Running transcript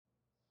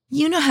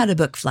You know how to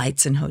book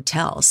flights and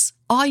hotels.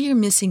 All you're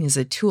missing is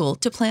a tool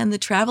to plan the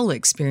travel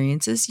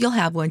experiences you'll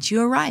have once you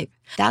arrive.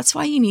 That's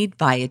why you need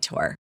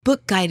Viator.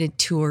 Book guided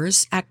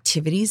tours,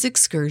 activities,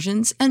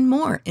 excursions, and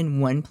more in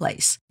one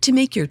place to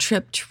make your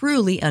trip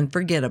truly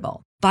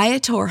unforgettable.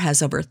 Viator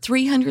has over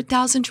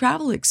 300,000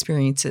 travel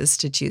experiences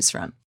to choose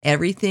from.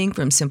 Everything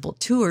from simple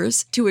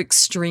tours to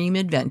extreme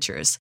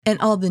adventures and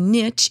all the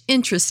niche,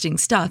 interesting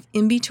stuff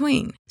in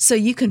between. So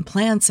you can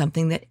plan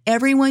something that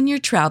everyone you're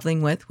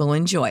traveling with will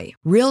enjoy.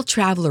 Real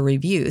traveler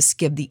reviews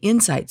give the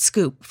inside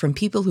scoop from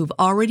people who've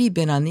already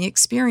been on the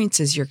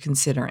experiences you're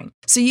considering.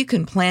 So you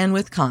can plan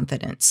with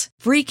confidence.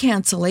 Free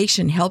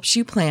cancellation helps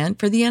you plan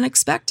for the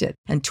unexpected.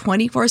 And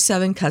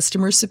 24/7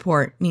 customer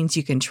support means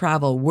you can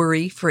travel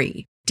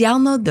worry-free.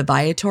 Download the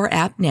Viator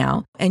app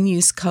now and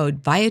use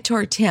code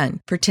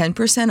Viator10 for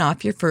 10%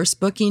 off your first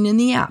booking in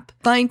the app.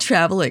 Find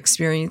travel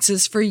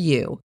experiences for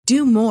you.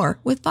 Do more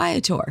with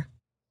Viator.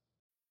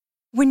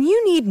 When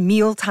you need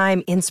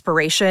mealtime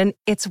inspiration,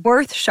 it's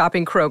worth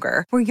shopping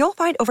Kroger, where you'll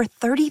find over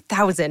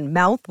 30,000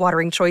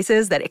 mouth-watering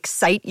choices that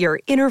excite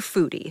your inner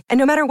foodie. And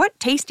no matter what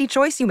tasty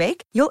choice you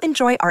make, you'll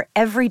enjoy our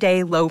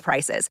everyday low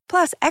prices,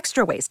 plus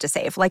extra ways to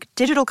save, like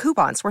digital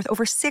coupons worth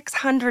over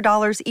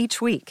 $600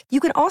 each week. You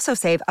can also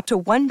save up to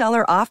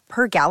 $1 off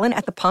per gallon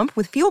at the pump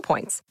with fuel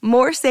points.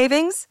 More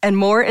savings and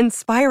more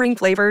inspiring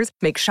flavors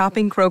make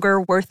shopping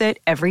Kroger worth it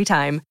every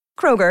time.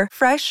 Kroger,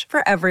 fresh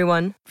for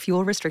everyone.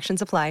 Fuel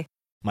restrictions apply.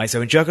 My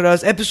Seven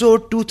Chakras,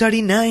 episode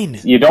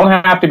 239. You don't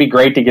have to be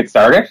great to get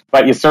started,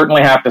 but you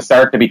certainly have to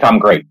start to become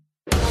great.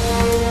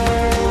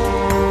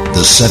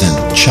 The seven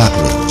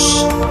chakras,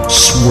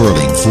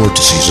 swirling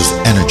vortices of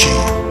energy,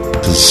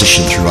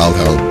 positioned throughout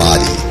our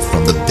body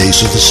from the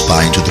base of the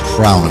spine to the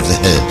crown of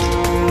the head.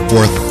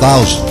 For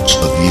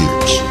thousands of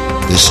years,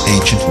 this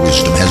ancient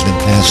wisdom has been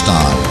passed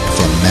on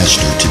from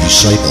master to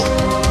disciple.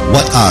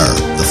 What are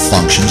the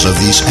functions of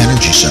these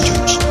energy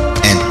centers?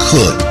 And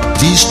could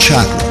these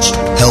chakras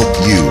help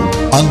you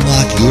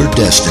unlock your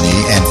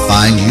destiny and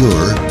find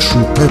your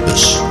true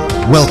purpose?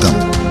 Welcome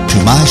to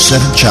My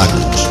Seven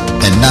Chakras.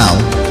 And now,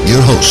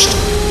 your host,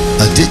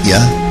 Aditya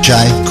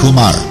Jai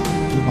Kumar.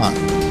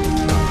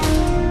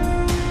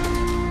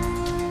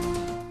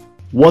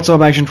 What's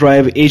up, Action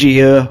Tribe? AJ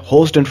here,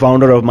 host and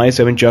founder of My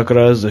Seven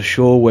Chakras, the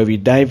show where we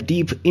dive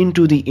deep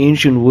into the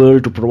ancient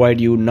world to provide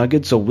you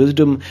nuggets of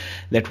wisdom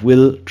that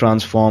will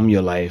transform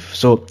your life.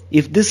 So,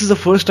 if this is the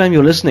first time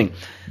you're listening,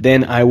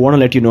 then I want to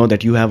let you know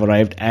that you have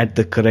arrived at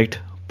the correct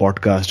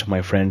podcast,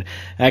 my friend.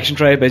 Action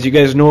Tribe, as you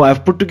guys know,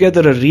 I've put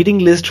together a reading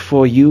list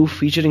for you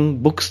featuring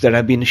books that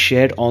have been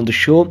shared on the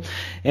show,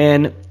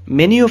 and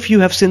many of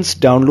you have since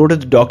downloaded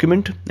the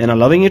document and are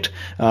loving it.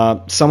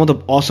 Some of the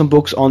awesome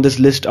books on this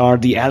list are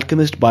The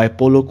Alchemist by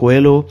Paulo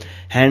Coelho,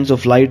 Hands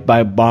of Light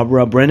by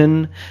Barbara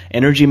Brennan,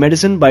 Energy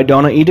Medicine by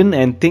Donna Eden,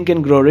 and Think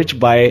and Grow Rich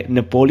by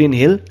Napoleon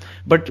Hill.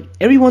 But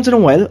every once in a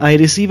while, I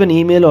receive an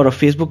email or a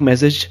Facebook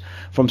message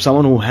from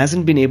someone who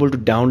hasn't been able to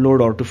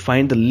download or to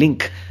find the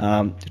link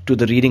to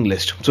the reading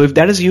list. So if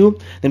that is you,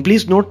 then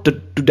please note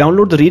that to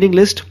download the reading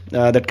list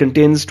that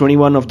contains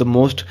 21 of the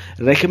most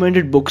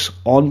recommended books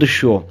on the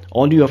show,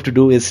 all you have to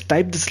do is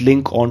type this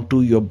link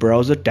onto your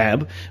browser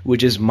tab,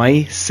 which is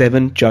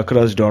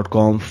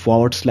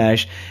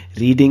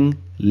my7chakras.com/reading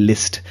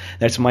list.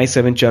 That's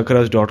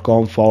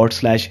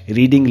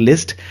my7chakras.com/reading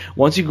list.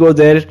 Once you go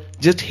there,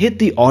 just hit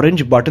the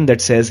orange button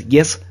that says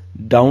yes,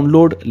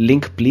 download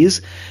link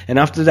please, and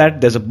after that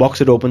there's a box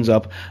that opens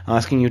up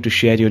asking you to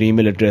share your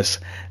email address.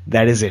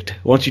 That is it.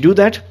 Once you do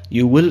that,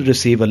 you will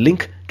receive a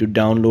link to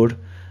download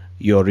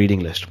your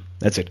reading list.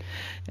 That's it.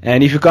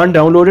 And if you can't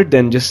download it,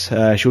 then just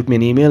shoot me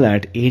an email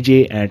at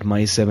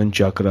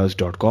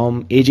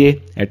aj@my7chakras.com,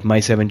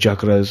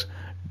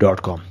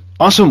 aj@my7chakras.com.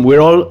 Awesome.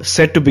 We're all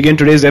set to begin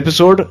today's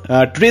episode.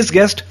 Today's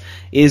guest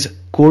is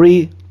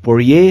Corey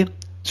Poirier.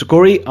 So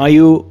Corey, are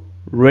you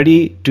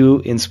ready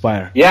to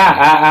inspire? Yeah,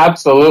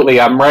 absolutely.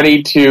 I'm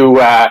ready to,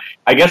 I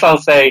guess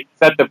I'll say,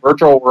 set the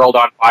virtual world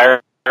on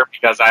fire,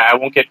 because I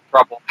won't get in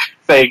trouble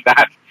saying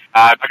that.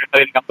 I'm not going to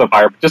set anything else on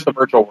fire, but just the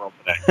virtual world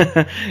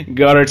today.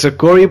 Got it. So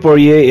Corey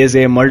Poirier is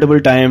a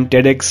multiple-time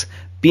TEDx,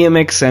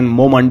 PMX, and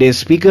Mo Monday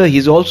speaker.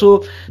 He's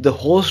also the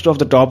host of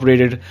the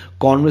top-rated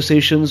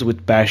Conversations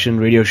with Passion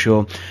radio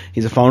show.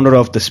 He's a founder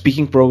of the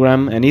Speaking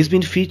Program, and he's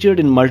been featured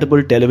in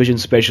multiple television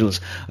specials.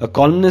 A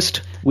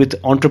columnist with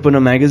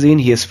Entrepreneur Magazine,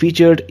 he has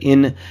featured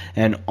in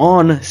and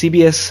on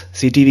CBS,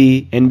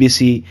 CTV,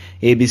 NBC,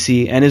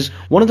 ABC, and is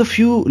one of the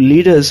few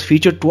leaders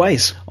featured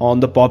twice on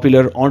the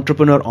popular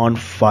Entrepreneur on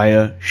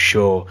Fire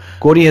show.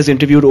 Corey has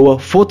interviewed over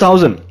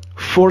 4,000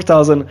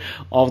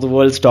 of the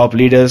world's top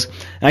leaders.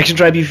 Action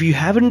Tribe, if you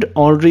haven't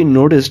already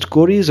noticed,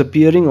 Corey is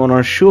appearing on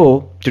our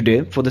show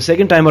today for the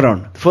second time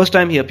around. The first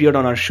time he appeared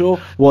on our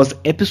show was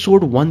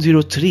episode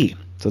 103.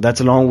 So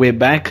that's a long way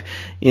back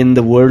in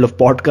the world of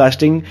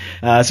podcasting.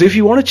 So if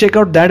you want to check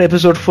out that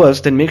episode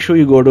first, then make sure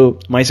you go to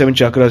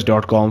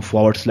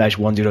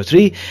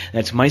my7chakras.com/103.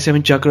 That's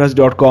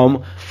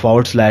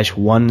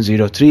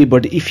my7chakras.com/103.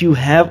 But if you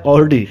have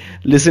already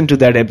listened to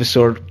that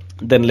episode,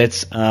 then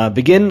let's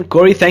begin.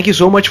 Corey, thank you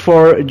so much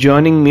for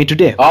joining me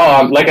today.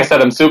 Oh, like I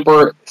said, I'm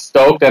super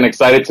stoked and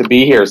excited to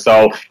be here.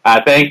 So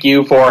thank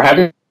you for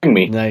having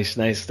me. Nice.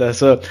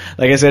 So,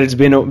 like I said, it's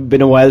been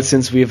a while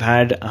since we've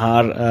had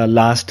our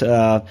last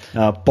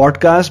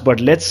podcast,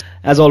 but let's,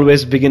 as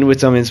always, begin with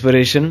some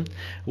inspiration.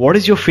 What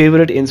is your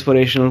favorite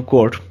inspirational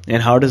quote,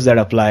 and how does that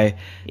apply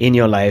in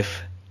your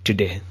life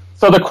today?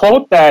 So the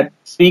quote that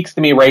speaks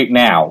to me right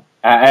now,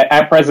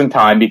 at present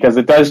time, because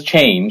it does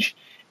change,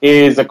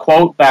 is a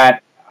quote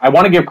that I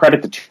want to give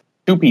credit to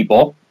two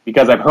people,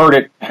 because I've heard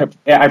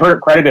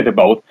it credited to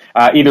both,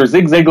 either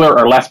Zig Ziglar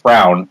or Les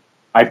Brown.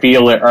 I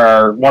feel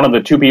are one of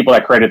the two people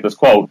that created this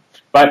quote.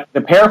 But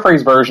the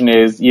paraphrase version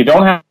is, you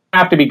don't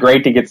have to be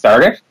great to get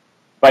started,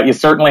 but you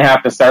certainly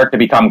have to start to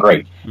become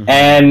great. Mm-hmm.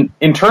 And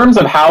in terms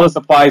of how this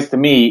applies to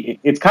me,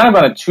 it's kind of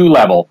on a two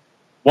level.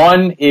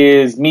 One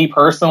is me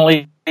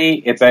personally.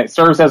 It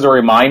serves as a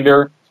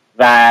reminder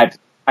that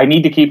I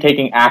need to keep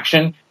taking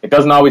action. It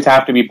doesn't always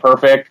have to be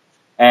perfect.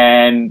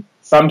 And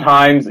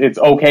sometimes it's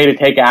okay to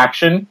take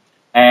action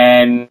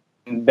and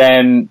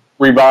then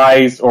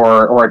revise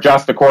or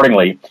adjust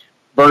accordingly,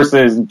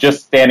 versus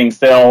just standing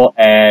still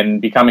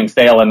and becoming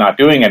stale and not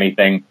doing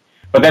anything.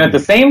 But then at the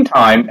same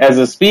time, as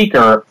a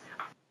speaker,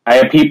 I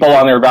have people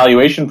on their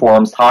evaluation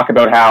forums talk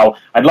about how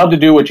I'd love to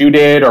do what you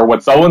did or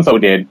what so-and-so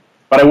did,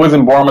 but I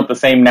wasn't born with the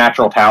same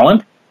natural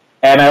talent.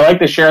 And I like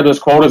to share this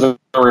quote as a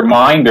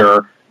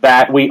reminder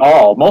that we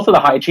all, most of the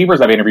high achievers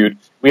I've interviewed,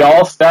 we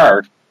all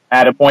start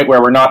at a point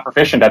where we're not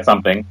proficient at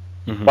something.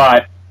 Mm-hmm.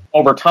 But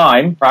over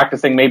time,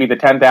 practicing maybe the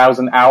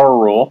 10,000 hour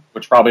rule,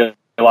 which probably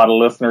a lot of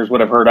listeners would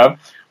have heard of,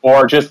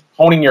 or just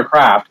honing your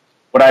craft,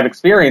 what I've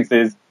experienced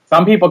is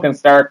some people can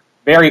start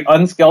very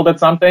unskilled at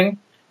something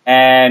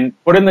and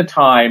put in the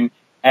time,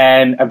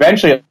 and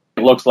eventually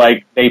it looks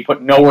like they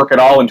put no work at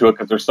all into it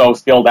because they're so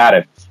skilled at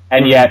it,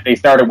 and yet they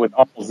started with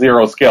almost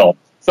zero skill.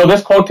 So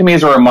this quote to me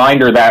is a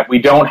reminder that we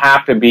don't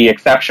have to be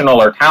exceptional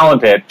or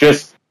talented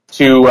just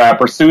to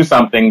pursue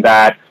something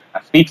that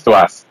speaks to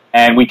us,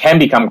 and we can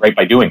become great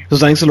by doing it. So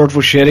thanks a lot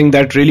for sharing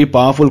that really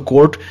powerful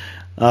quote.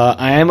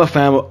 I am a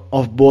fan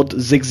of both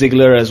Zig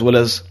Ziglar as well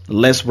as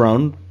Les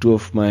Brown, two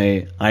of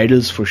my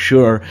idols for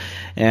sure.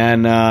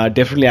 And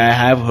definitely I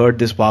have heard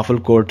this powerful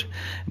quote,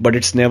 but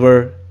it's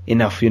never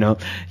enough,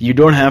 You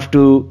don't have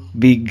to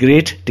be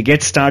great to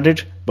get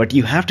started, but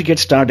you have to get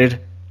started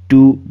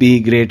to be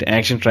great.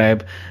 Action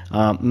Tribe,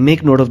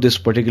 make note of this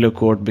particular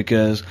quote,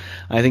 because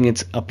I think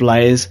it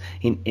applies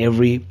in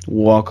every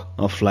walk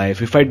of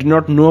life. If I did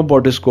not know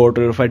about this quote,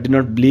 or if I did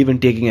not believe in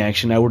taking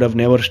action, I would have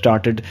never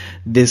started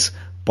this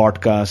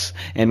podcast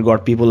and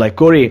got people like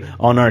Corey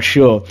on our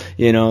show,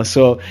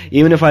 So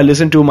even if I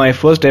listen to my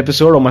first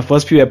episode or my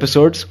first few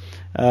episodes,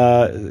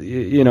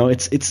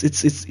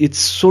 it's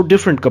so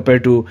different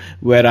compared to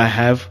where I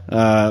have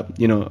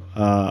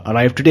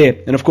arrived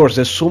today. And of course,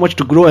 there's so much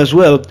to grow as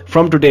well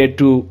from today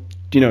to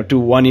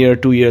 1 year,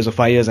 2 years, or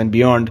 5 years and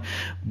beyond.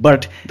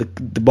 But the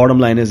bottom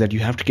line is that you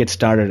have to get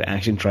started,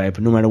 Action Tribe.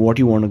 No matter what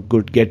you want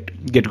to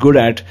get good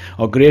at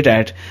or great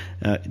at,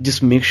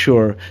 just make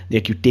sure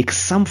that you take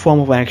some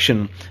form of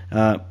action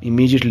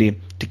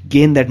immediately to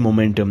gain that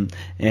momentum,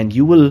 and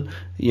you will,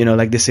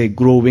 like they say,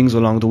 grow wings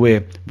along the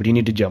way, but you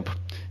need to jump.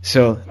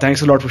 So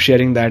thanks a lot for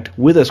sharing that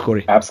with us,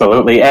 Corey.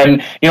 Absolutely.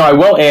 And, I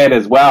will add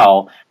as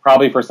well,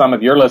 probably for some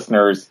of your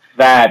listeners,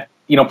 that,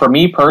 for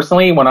me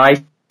personally, when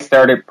I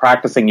started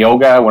practicing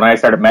yoga, when I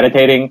started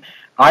meditating,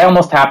 I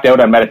almost tapped out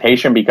on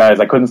meditation because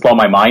I couldn't slow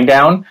my mind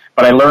down.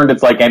 But I learned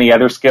it's like any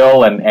other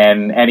skill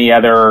and any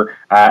other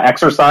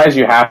exercise.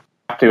 You have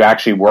to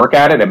actually work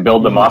at it and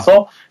build the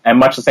muscle. And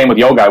much the same with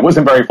yoga. I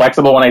wasn't very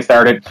flexible when I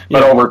started,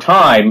 but over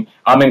time,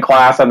 I'm in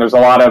class and there's a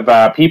lot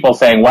of people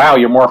saying, wow,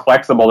 you're more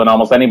flexible than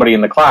almost anybody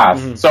in the class.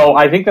 Mm-hmm. So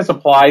I think this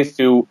applies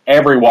to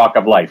every walk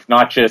of life,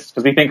 not just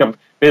because we think of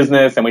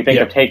business and we think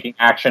of taking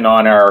action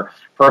on our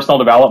personal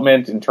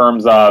development in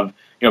terms of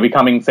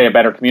becoming, say, a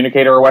better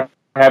communicator or what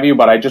have you,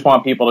 but I just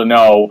want people to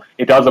know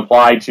it does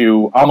apply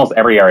to almost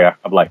every area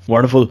of life.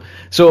 Wonderful.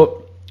 So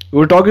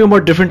we're talking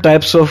about different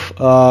types of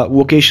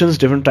vocations,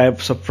 different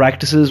types of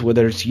practices,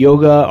 whether it's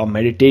yoga or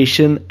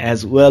meditation,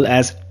 as well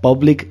as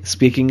public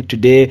speaking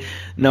today.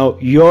 Now,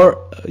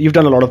 you've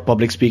done a lot of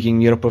public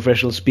speaking. You're a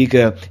professional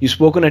speaker. You've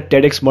spoken at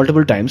TEDx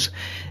multiple times,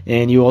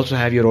 and you also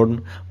have your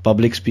own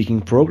public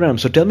speaking program.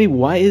 So tell me,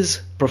 why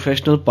is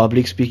professional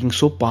public speaking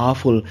so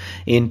powerful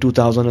in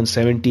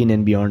 2017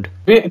 and beyond?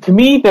 To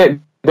me,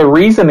 the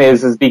reason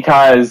is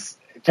because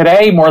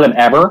today, more than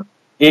ever,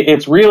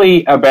 it's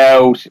really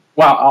about,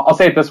 well, I'll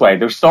say it this way.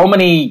 There's so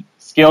many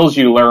skills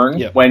you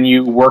learn when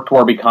you work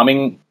toward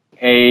becoming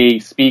a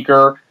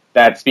speaker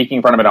that's speaking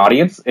in front of an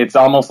audience. It's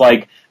almost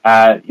like,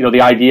 the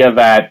idea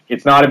that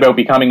it's not about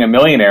becoming a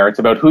millionaire. It's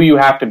about who you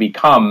have to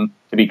become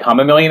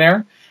a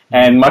millionaire.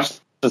 And much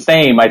the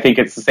same, I think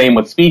it's the same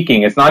with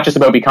speaking. It's not just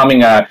about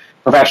becoming a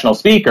professional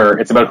speaker.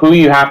 It's about who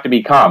you have to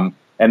become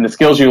and the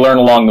skills you learn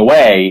along the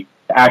way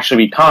to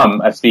actually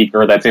become a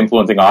speaker that's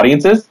influencing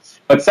audiences.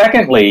 But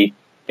secondly,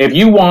 if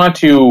you want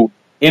to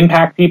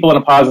impact people in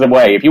a positive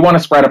way, if you want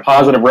to spread a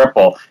positive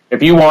ripple,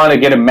 if you want to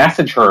get a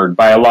message heard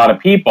by a lot of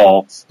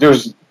people,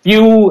 there's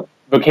few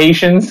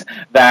vocations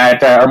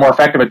that are more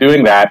effective at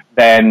doing that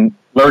than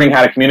learning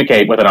how to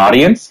communicate with an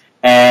audience.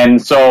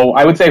 And so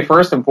I would say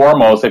first and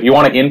foremost, if you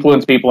want to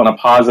influence people in a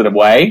positive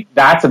way,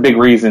 that's a big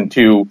reason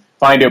to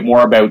find out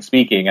more about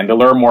speaking and to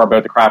learn more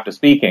about the craft of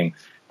speaking.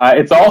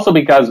 It's also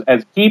because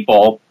as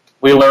people,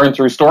 we learn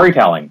through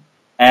storytelling.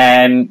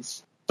 And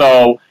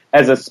so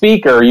as a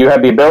speaker, you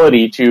have the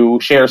ability to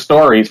share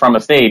stories from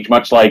a stage,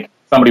 much like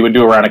somebody would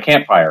do around a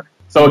campfire.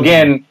 So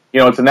again,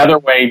 it's another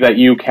way that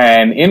you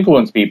can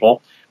influence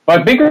people.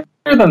 But bigger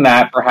than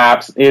that,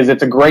 perhaps, is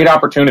it's a great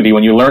opportunity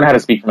when you learn how to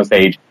speak from a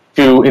stage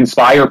to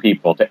inspire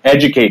people, to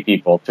educate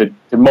people, to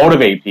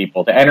motivate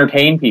people, to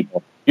entertain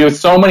people. You have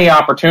so many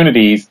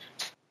opportunities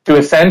to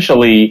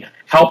essentially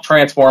help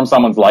transform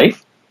someone's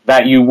life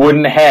that you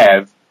wouldn't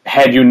have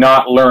had you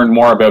not learned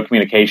more about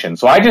communication.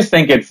 So I just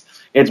think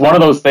it's one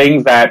of those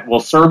things that will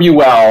serve you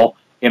well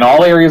in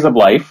all areas of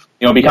life.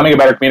 Becoming a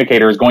better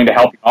communicator is going to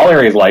help you in all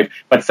areas of life.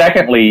 But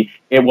secondly,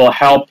 it will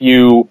help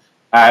you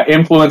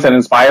influence and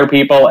inspire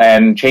people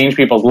and change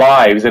people's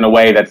lives in a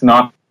way that's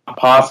not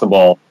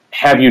possible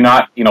have you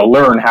not,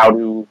 learn how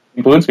to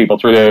influence people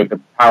through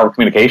the power of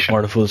communication.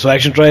 Wonderful. So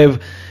Action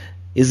Tribe,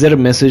 is there a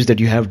message that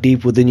you have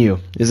deep within you?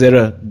 Is there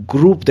a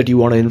group that you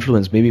want to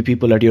influence? Maybe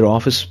people at your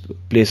office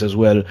place as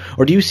well?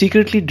 Or do you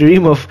secretly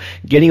dream of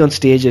getting on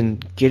stage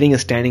and getting a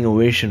standing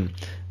ovation?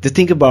 Just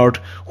think about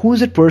who is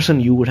that person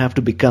you would have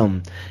to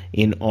become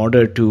in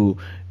order to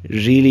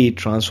really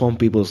transform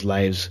people's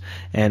lives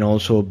and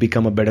also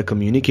become a better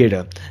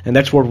communicator. And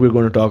that's what we're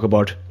going to talk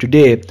about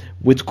today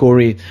with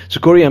Corey. So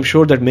Corey, I'm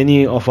sure that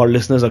many of our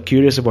listeners are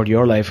curious about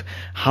your life.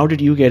 How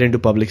did you get into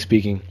public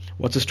speaking?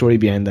 What's the story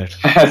behind that?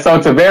 So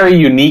it's a very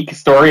unique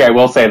story, I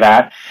will say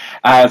that.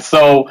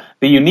 So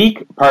the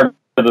unique part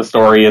of the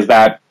story is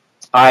that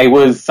I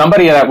was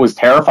somebody that was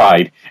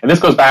terrified. And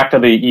this goes back to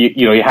the,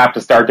 you have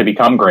to start to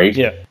become great.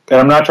 Yeah. And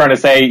I'm not trying to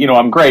say,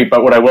 I'm great,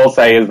 but what I will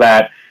say is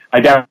that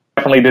I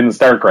definitely didn't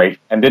start great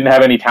and didn't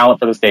have any talent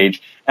for the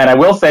stage. And I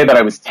will say that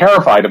I was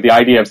terrified of the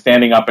idea of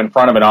standing up in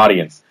front of an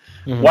audience.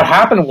 Mm-hmm. What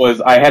happened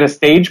was I had a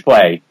stage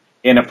play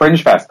in a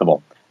fringe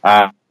festival.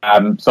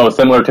 So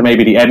similar to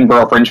maybe the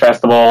Edinburgh Fringe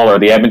Festival or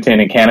the Edmonton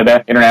in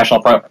Canada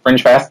International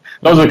Fringe Fest.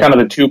 Those are kind of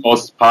the two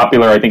most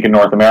popular, I think, in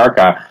North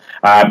America,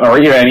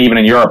 or even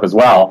in Europe as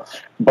well.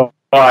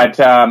 But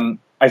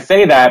I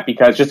say that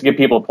because just to give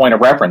people a point of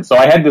reference. So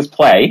I had this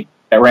play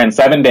that ran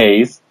 7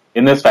 days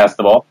in this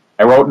festival.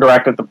 I wrote and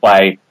directed the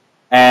play.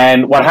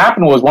 And what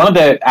happened was one of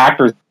the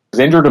actors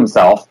injured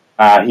himself.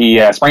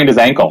 He sprained his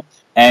ankle.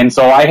 And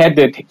so I had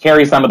to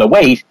carry some of the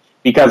weight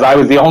because I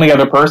was the only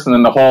other person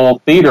in the whole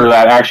theater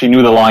that actually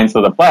knew the lines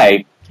of the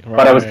play. Right.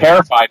 But I was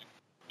terrified of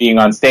being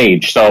on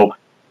stage. So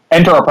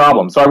enter a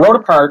problem. So I wrote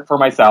a part for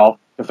myself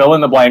to fill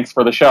in the blanks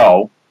for the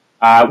show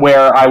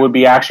where I would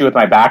be actually with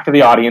my back to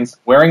the audience,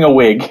 wearing a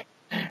wig.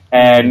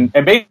 And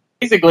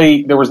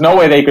basically, there was no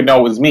way they could know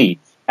it was me.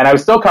 And I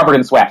was still covered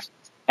in sweat.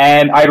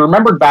 And I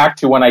remembered back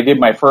to when I did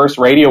my first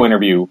radio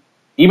interview,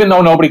 even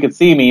though nobody could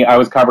see me, I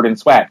was covered in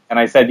sweat. And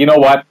I said, you know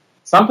what?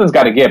 Something's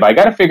got to give. I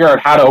got to figure out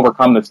how to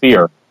overcome this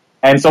fear.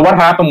 And so what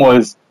happened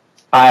was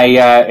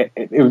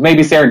it was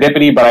maybe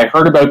serendipity, but I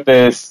heard about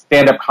this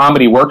stand-up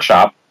comedy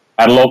workshop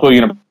at a local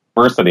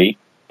university.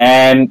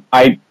 And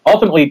I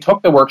ultimately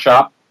took the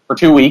workshop for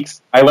 2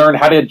 weeks. I learned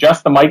how to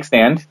adjust the mic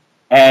stand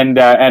and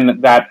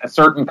that a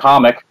certain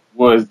comic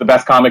was the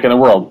best comic in the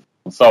world.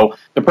 So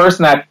the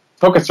person that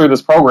took us through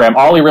this program,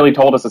 all he really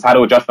told us is how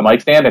to adjust the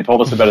mic stand and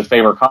told us about his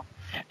favorite comic.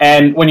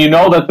 And when you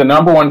know that the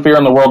number one fear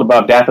in the world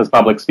above death is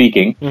public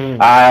speaking,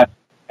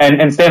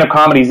 and stand-up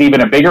comedy is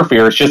even a bigger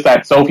fear, it's just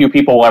that so few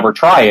people will ever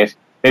try it,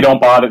 they don't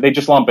bother, they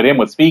just lump it in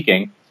with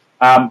speaking.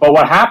 But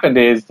what happened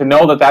is to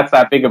know that that's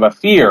that big of a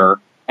fear,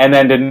 and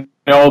then to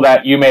know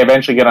that you may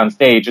eventually get on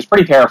stage is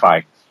pretty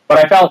terrifying.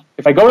 But I felt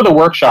if I go to the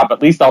workshop,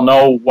 at least I'll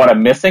know what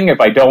I'm missing if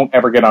I don't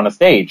ever get on a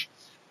stage.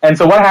 And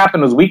so what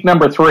happened was week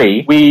number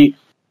 3, we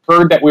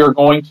heard that we were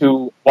going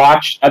to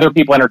watch other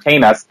people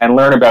entertain us and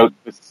learn about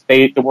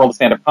the world of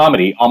stand-up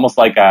comedy, almost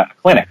like a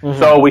clinic. Mm-hmm.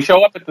 So we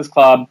show up at this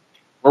club.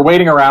 We're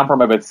waiting around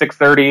from about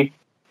 6:30,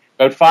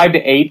 about 5 to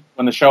 8,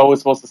 when the show was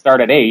supposed to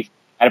start at 8.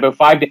 At about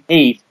 5 to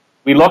 8,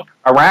 we look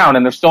around,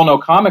 and there's still no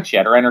comics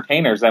yet or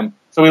entertainers. And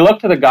so we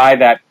looked to the guy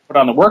that put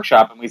on the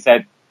workshop, and we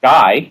said,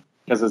 Guy,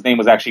 because his name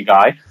was actually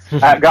Guy,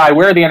 Guy,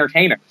 where are the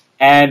entertainers?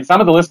 And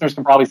some of the listeners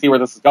can probably see where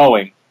this is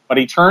going, but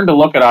he turned to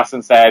look at us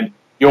and said,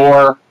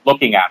 you're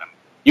looking at him.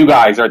 You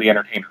guys are the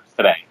entertainers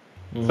today.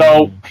 Mm-hmm.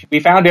 So we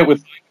found out with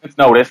 5 minutes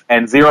notice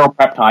and 0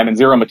 prep time and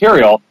 0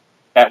 material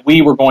that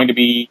we were going to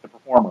be the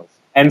performers.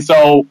 And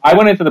so I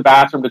went into the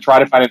bathroom to try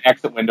to find an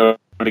exit window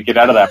to get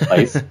out of that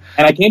place. And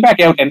I came back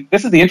out, and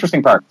this is the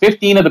interesting part.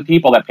 15 of the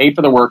people that paid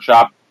for the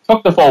workshop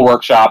took the full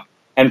workshop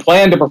and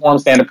planned to perform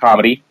stand-up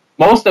comedy,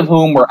 most of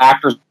whom were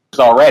actors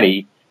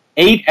already.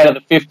 8 out of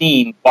the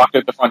 15 walked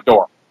out the front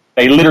door.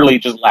 They literally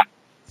just left.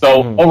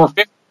 So over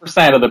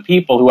 50% of the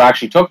people who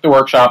actually took the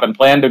workshop and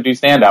planned to do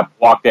stand-up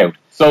walked out.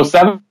 So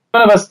 7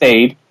 of us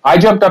stayed. I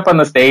jumped up on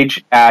the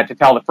stage to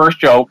tell the first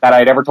joke that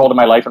I'd ever told in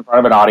my life in front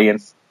of an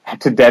audience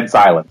to dead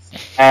silence.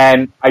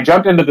 And I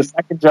jumped into the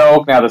second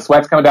joke. Now the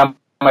sweat's coming down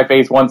my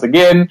face once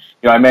again.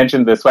 I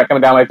mentioned the sweat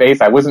coming down my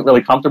face. I wasn't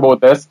really comfortable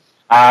with this.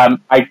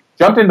 I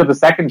jumped into the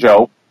second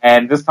joke,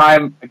 and this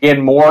time,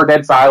 again, more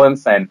dead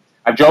silence. And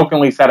I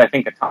jokingly said, I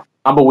think a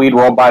tumbleweed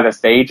rolled by the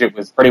stage. It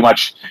was pretty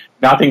much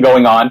nothing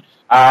going on.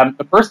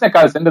 The person that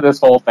got us into this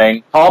whole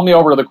thing called me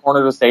over to the corner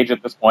of the stage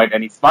at this point,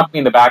 and he smucked me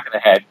in the back of the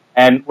head.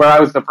 And where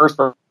I was the first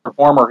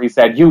performer, he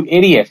said, "You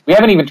idiot, we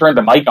haven't even turned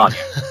the mic on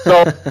you."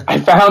 So I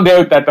found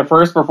out that the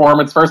first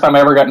time I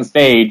ever got on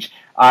stage,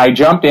 I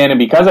jumped in, and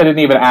because I didn't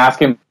even ask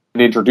him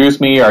to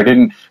introduce me, or I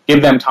didn't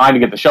give them time to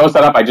get the show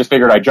set up, I just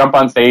figured I'd jump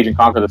on stage and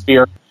conquer this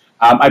fear.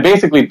 I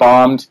basically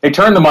bombed. They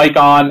turned the mic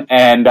on,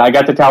 and I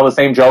got to tell the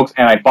same jokes,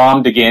 and I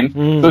bombed again.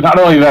 So not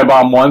only did I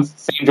bomb once,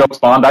 same jokes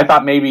bombed. I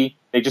thought maybe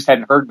they just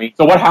hadn't heard me.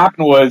 So what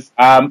happened was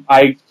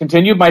I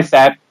continued my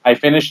set. I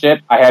finished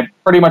it. I had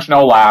pretty much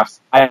no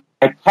laughs. I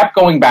kept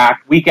going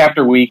back week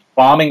after week,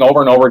 bombing over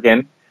and over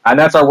again. And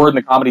that's our word in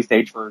the comedy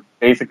stage for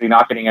basically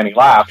not getting any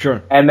laughs.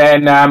 Sure. And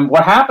then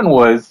what happened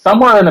was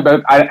somewhere in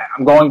about,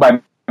 I'm going by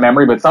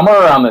memory, but somewhere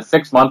around the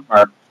 6-month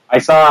mark, I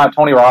saw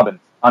Tony Robbins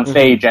on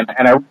stage, and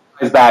I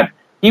realized that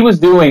he was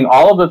doing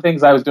all of the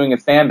things I was doing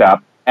at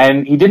stand-up,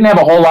 and he didn't have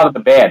a whole lot of the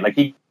bad. Like,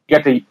 he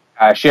got to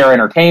share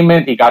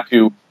entertainment, he got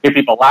to get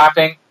people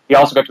laughing, he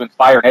also got to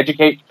inspire and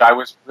educate, which I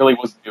really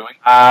wasn't doing.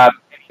 And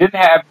he didn't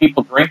have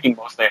people drinking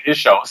mostly at his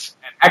shows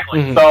and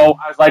heckling. So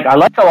I was like, I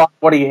like a lot of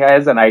what he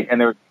has, and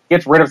there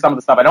gets rid of some of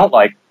the stuff I don't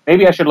like.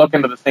 Maybe I should look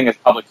into this thing as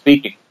public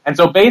speaking. And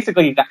so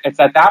basically, it's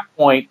at that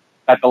point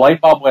that the light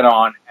bulb went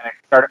on, and I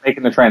started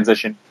making the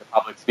transition to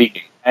public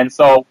speaking. And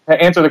so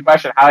to answer the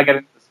question, how I get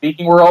into the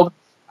speaking world,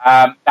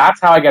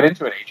 that's how I got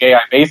into it, AJ. I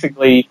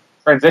basically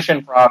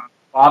transitioned from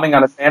bombing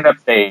on a stand-up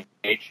stage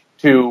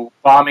to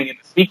bombing in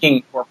the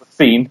speaking corporate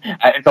scene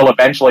until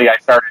eventually I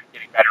started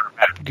getting better and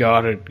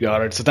better.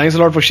 Got it. So thanks a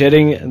lot for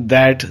sharing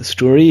that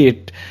story.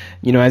 It,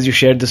 as you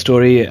shared the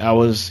story, I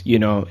was,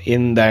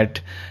 in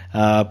that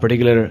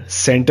particular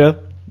center,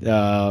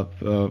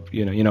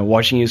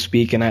 watching you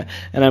speak, and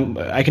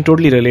I can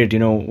totally relate.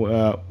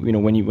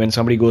 When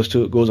somebody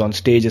goes on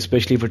stage,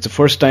 especially if it's the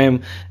first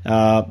time,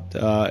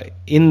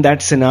 in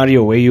that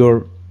scenario where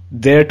you're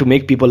there to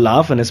make people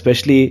laugh, and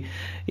especially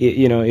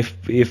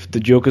if the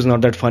joke is not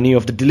that funny, or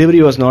if the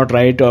delivery was not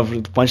right, or if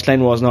the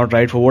punchline was not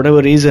right for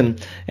whatever reason,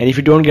 and if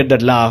you don't get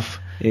that laugh,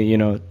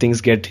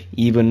 things get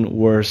even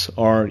worse,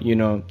 or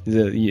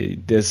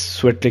there's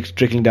sweat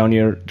trickling down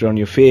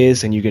your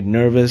face, and you get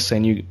nervous,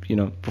 and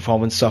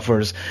performance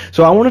suffers.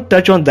 So I want to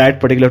touch on that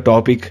particular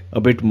topic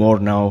a bit more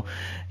now,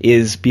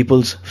 is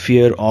people's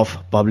fear of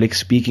public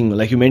speaking.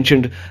 Like you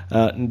mentioned,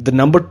 the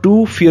number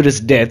 2 fear is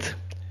death,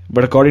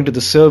 but according to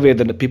the survey,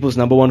 the people's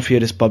number 1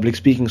 fear is public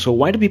speaking. So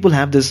why do people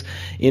have this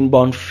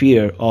inborn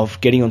fear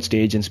of getting on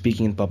stage and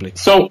speaking in public?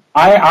 So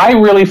I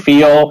really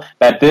feel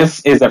that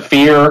this is a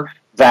fear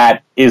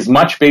that is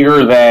much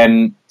bigger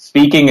than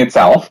speaking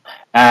itself.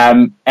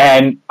 And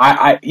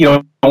I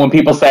when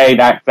people say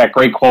that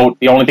great quote,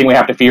 the only thing we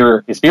have to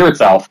fear is fear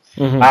itself,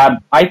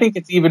 I think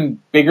it's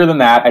even bigger than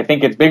that. I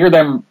think it's bigger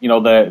than,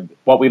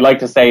 what we like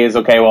to say is,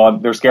 okay, well,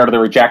 they're scared of the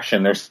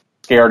rejection. They're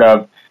scared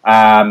of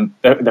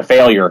the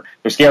failure.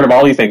 They're scared of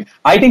all these things.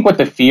 I think what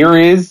the fear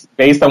is,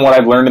 based on what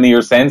I've learned in the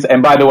years since,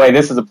 and by the way,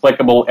 this is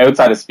applicable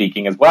outside of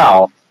speaking as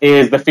well,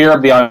 is the fear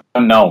of the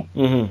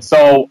unknown.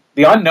 So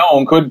the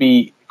unknown could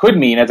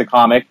mean, as a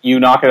comic, you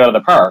knock it out of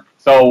the park.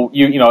 So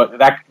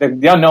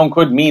the unknown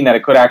could mean that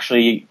it could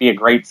actually be a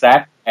great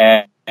set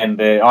and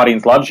the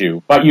audience loves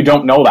you, but you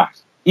don't know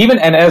that.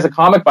 And as a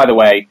comic, by the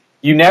way,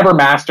 you never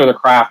master the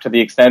craft to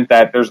the extent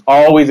that there's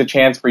always a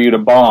chance for you to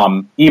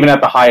bomb, even at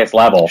the highest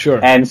level.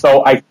 Sure. And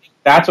so I think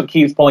that's what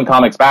keeps pulling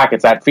comics back.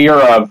 It's that fear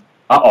of,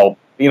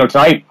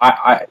 tonight,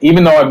 I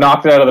even though I've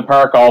knocked it out of the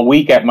park all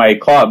week at my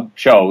club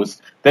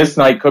shows, this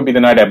night could be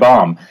the night I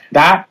bomb.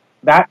 That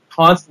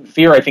constant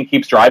fear, I think,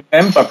 keeps driving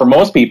them. But for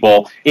most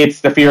people,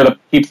 it's the fear that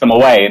keeps them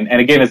away. And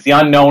again, it's the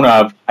unknown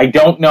of, I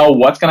don't know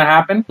what's going to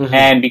happen.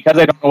 And because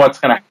I don't know what's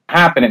going to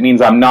happen, it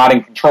means I'm not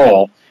in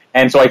control.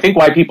 And so I think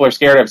why people are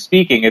scared of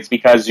speaking, it's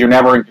because you're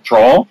never in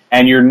control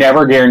and you're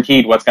never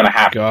guaranteed what's going to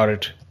happen.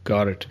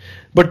 Got it.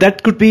 But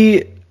that could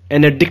be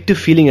an addictive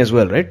feeling as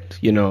well, right?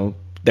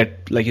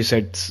 That, like you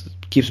said,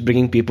 keeps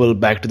bringing people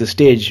back to the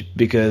stage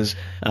because,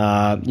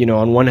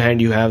 on one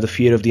hand you have the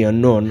fear of the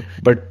unknown,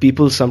 but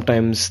people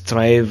sometimes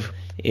thrive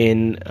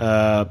in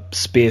a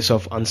space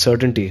of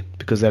uncertainty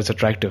because that's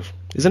attractive,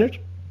 isn't it?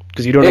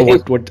 Because you don't know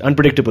what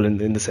unpredictable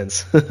in the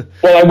sense.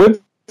 Well, I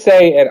would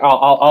say, and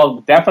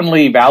I'll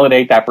definitely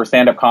validate that for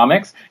stand-up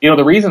comics.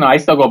 The reason I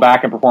still go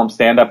back and perform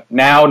stand-up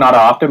now, not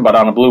often, but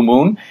on a blue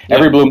moon,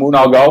 every blue moon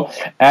I'll go,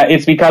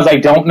 it's because I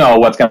don't know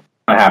what's going to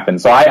happen.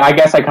 So I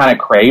guess I kind of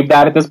crave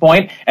that at this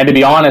point. And to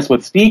be honest,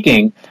 with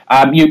speaking,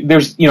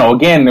 there's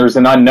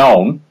an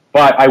unknown.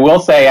 But I will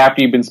say,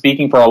 after you've been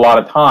speaking for a lot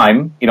of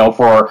time, in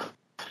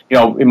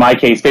my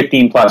case,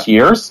 15 plus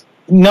years,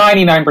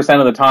 99%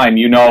 of the time,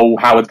 you know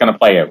how it's going to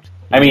play out.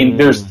 I mean,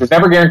 there's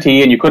never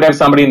guarantee, and you could have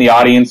somebody in the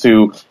audience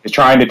who is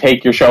trying to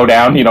take your show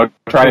down,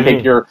 trying to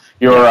take your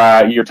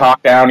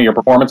talk down, or your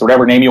performance, or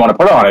whatever name you want to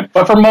put on it.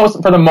 But for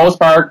the most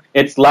part,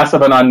 it's less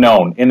of an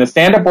unknown. In the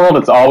stand-up world,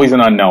 it's always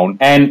an unknown.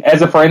 And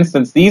for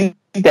instance, these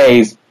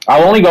days,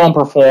 I'll only go and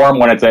perform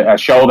when it's a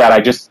show that I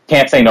just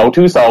can't say no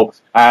to. So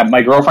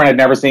my girlfriend had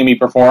never seen me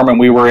perform, and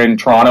we were in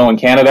Toronto in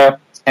Canada.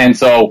 And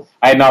so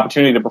I had an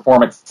opportunity to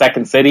perform at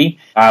Second City,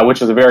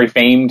 which is a very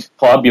famed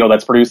club,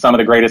 that's produced some of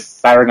the greatest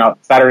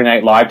Saturday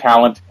Night Live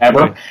talent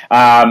ever.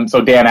 Right.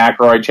 So Dan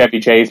Aykroyd, Chevy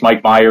Chase,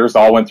 Mike Myers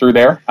all went through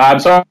there.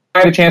 So I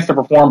had a chance to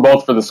perform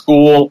both for the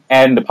school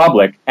and the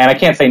public, and I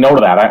can't say no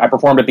to that. I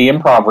performed at the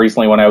Improv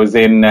recently when I was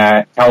in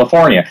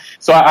California.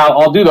 So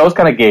I'll do those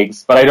kind of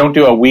gigs, but I don't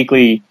do a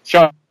weekly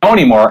show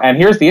anymore. And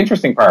here's the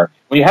interesting part.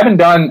 When you haven't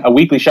done a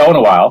weekly show in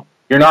a while,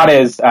 you're not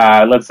as,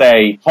 let's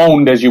say,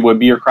 honed as you would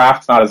be. Your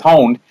craft's not as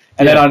honed.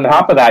 And then on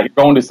top of that, you're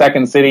going to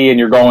Second City and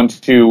you're going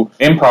to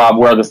Improv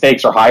where the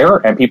stakes are higher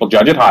and people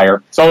judge it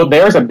higher. So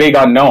there's a big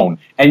unknown.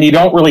 And you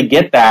don't really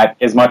get that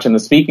as much in the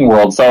speaking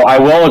world. So I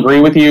will agree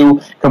with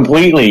you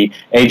completely,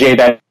 AJ,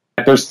 that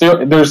there's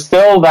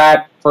still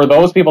that, for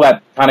those people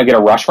that kind of get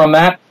a rush from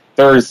that,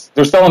 there's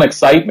still an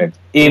excitement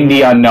in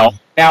the unknown.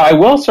 Now, I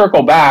will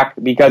circle back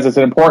because it's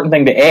an important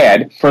thing to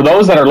add for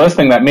those that are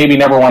listening that maybe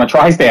never want to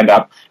try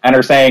stand-up and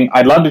are saying,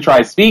 I'd love to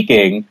try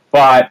speaking,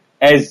 but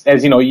as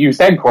you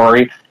said,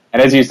 Corey,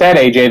 and as you said,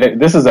 AJ, that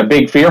this is a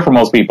big fear for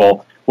most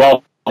people.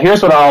 Well,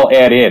 here's what I'll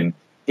add in.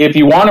 If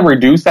you want to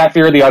reduce that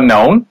fear of the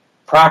unknown,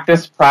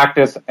 practice,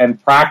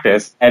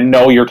 and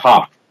know your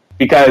talk.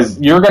 Because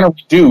you're going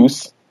to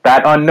reduce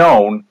that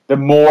unknown the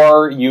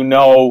more you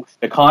know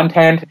the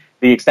content,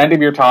 the extent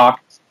of your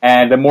talk,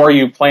 and the more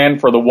you plan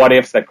for the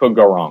what-ifs that could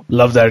go wrong.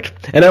 Love that.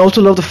 And I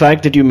also love the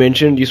fact that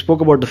you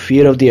spoke about the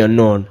fear of the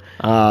unknown.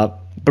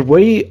 But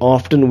very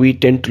often we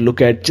tend to look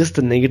at just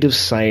the negative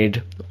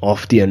side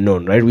of the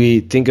unknown, right? We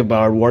think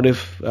about what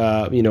if,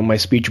 my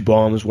speech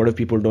bombs? What if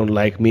people don't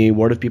like me?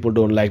 What if people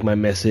don't like my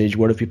message?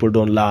 What if people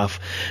don't laugh?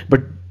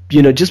 But,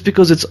 just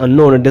because it's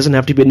unknown, it doesn't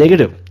have to be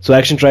negative. So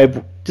Action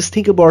Tribe, just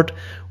think about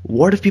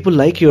what if people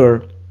like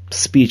your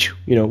speech?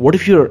 What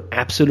if you're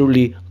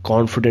absolutely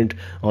confident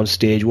on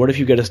stage? What if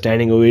you get a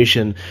standing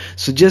ovation?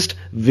 So just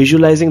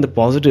visualizing the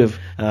positive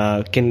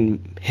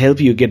can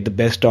help you get the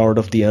best out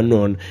of the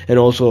unknown. And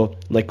also,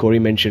 like Corey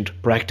mentioned,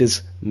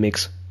 practice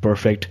makes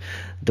perfect.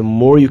 The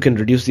more you can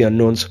reduce the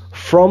unknowns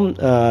from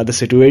the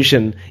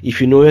situation,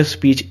 if you know your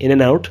speech in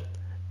and out,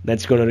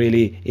 that's going to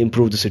really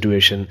improve the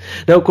situation.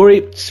 Now,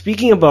 Corey,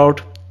 speaking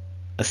about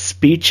a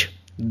speech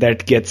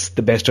that gets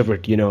the best of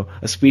it,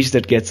 a speech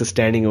that gets a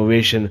standing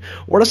ovation,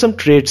 what are some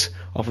traits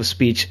of a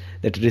speech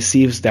that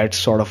receives that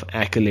sort of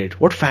accolade?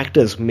 What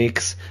factors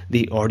makes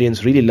the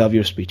audience really love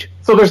your speech?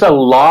 So there's a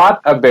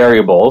lot of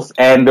variables,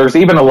 and there's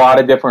even a lot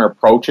of different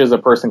approaches a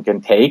person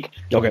can take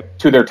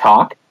to their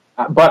talk.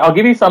 But I'll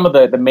give you some of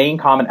the main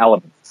common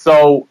elements.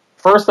 So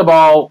first of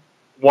all,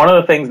 one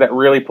of the things that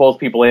really pulls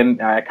people in,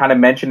 I kind of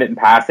mentioned it in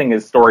passing,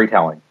 is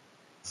storytelling.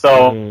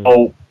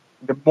 So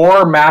the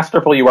more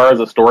masterful you are as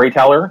a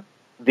storyteller,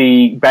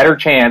 the better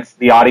chance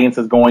the audience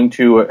is going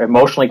to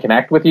emotionally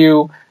connect with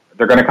you.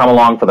 They're going to come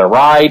along for the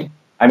ride.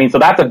 I mean, so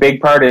that's a big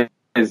part,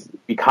 is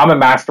become a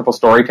masterful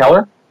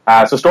storyteller.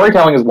 So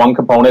storytelling is one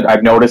component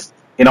I've noticed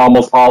in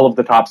almost all of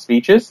the top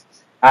speeches.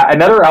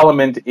 Another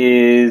element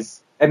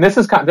is, and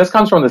this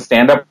comes from the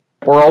stand-up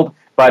world,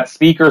 but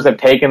speakers have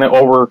taken it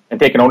over and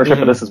taken ownership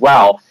of this as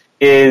well,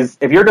 is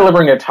if you're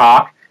delivering a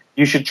talk,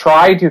 you should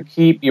try to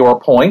keep your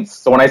points.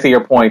 So when I say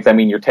your points, I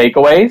mean your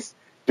takeaways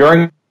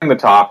during the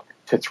talk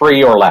to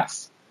 3 or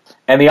less.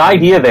 And the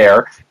idea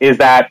there is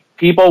that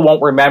people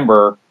won't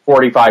remember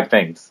 45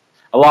 things.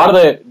 A lot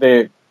of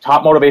the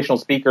top motivational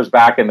speakers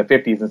back in the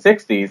 50s and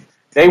 60s,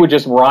 they would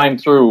just rhyme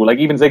through, like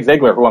even Zig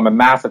Ziglar, who I'm a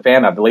massive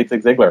fan of, the late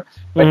Zig Ziglar.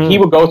 But he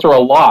would go through a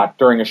lot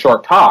during a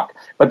short talk.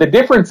 But the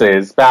difference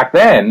is, back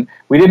then,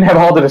 we didn't have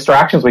all the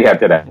distractions we have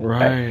today.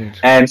 Right.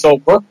 And so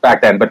it worked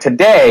back then. But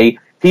today,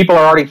 people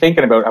are already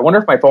thinking about, I wonder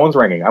if my phone's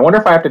ringing. I wonder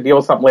if I have to deal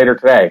with something later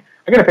today.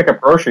 I got to pick up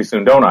groceries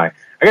soon, don't I?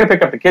 I got to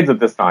pick up the kids at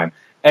this time.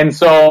 And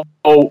so,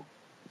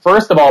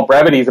 first of all,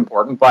 brevity is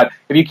important. But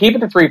if you keep it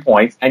to 3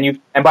 points, and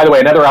by the way,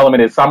 another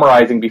element is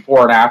summarizing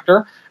before and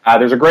after.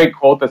 There's a great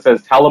quote that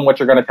says, tell them what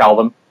you're going to tell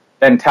them,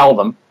 then tell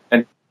them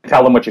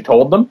what you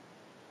told them.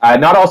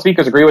 Not all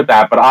speakers agree with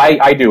that, but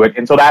I do it.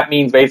 And so that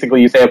means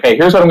basically you say, okay,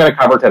 here's what I'm going to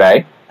cover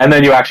today. And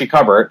then you actually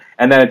cover it.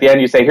 And then at the end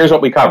you say, here's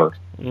what we covered.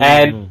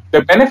 And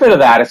the benefit of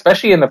that,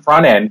 especially in the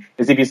front end,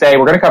 is if you say,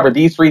 we're going to cover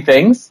these 3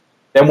 things,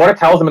 then what it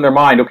tells them in their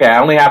mind, okay, I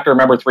only have to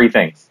remember 3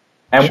 things.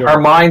 And our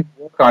minds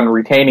work on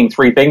retaining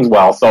 3 things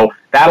well. So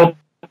that'll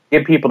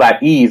give people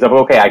that ease of,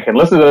 okay, I can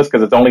listen to this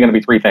because it's only going to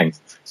be 3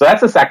 things. So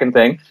that's the second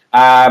thing.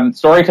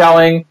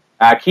 Storytelling,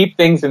 keep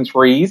things in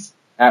 3s.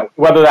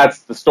 Whether that's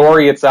the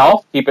story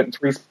itself, keep it in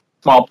 3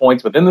 small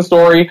points within the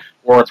story,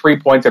 or 3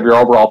 points of your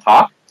overall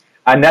talk.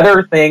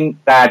 Another thing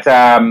that,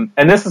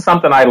 and this is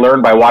something I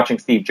learned by watching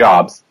Steve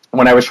Jobs,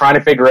 when I was trying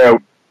to figure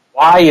out,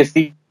 why is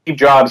Steve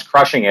Jobs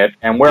crushing it,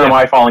 and where am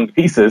I falling to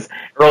pieces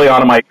early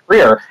on in my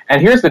career?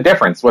 And here's the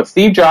difference. What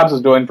Steve Jobs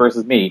was doing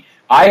versus me,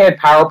 I had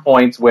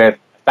PowerPoints with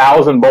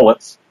 1,000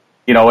 bullets,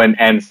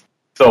 and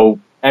so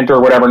enter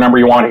whatever number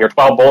you want here,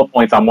 12 bullet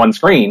points on one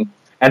screen.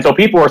 And so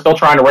people were still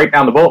trying to write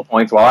down the bullet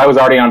points while I was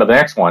already on to the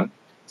next one.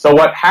 So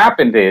what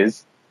happened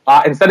is,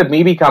 instead of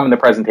me becoming the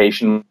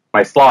presentation,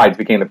 my slides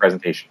became the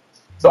presentation.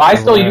 So I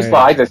still use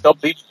slides, I still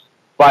believe,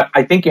 but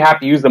I think you have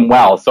to use them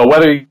well. So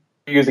whether you're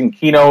using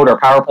Keynote or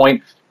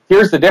PowerPoint,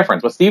 here's the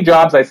difference. What Steve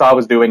Jobs I saw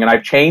was doing, and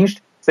I've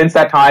changed since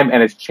that time,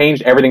 and it's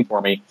changed everything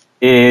for me,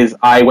 is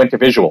I went to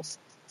visuals.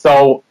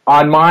 So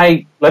on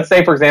let's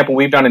say, for example,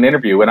 we've done an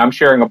interview, and I'm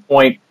sharing a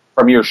point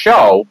from your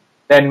show,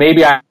 then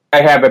maybe I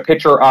have a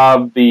picture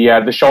of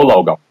the show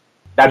logo.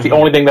 That's the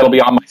only thing that'll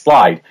be on my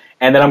slide.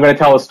 And then I'm going to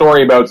tell a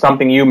story about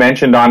something you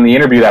mentioned on the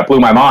interview that blew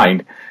my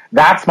mind.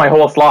 That's my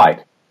whole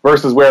slide.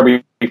 Versus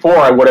where before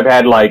I would have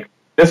had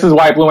this is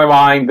why it blew my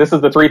mind, this is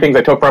the 3 things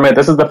I took from it,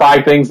 this is the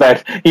 5 things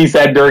that he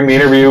said during the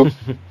interview.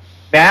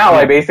 Now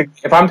I basically,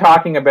 if I'm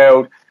talking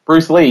about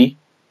Bruce Lee,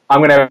 I'm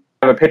going to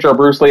have a picture of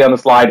Bruce Lee on the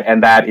slide,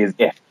 and that is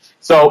it.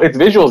 So it's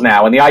visuals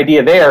now, and the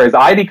idea there is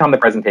I become the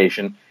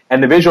presentation,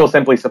 and the visual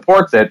simply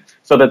supports it,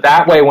 so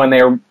that way when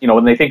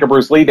they think of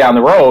Bruce Lee down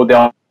the road,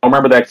 they'll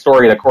remember that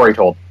story that Corey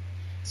told.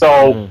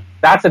 So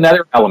that's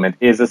another element,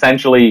 is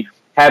essentially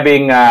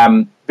having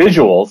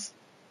visuals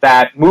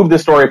that move the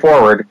story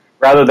forward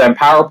rather than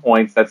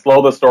PowerPoints that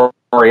slow the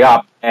story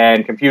up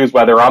and confuse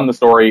whether I'm the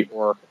story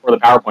or the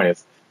PowerPoint is.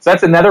 So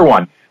that's another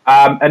one.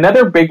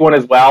 Another big one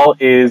as well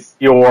is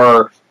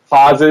your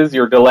pauses,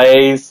 your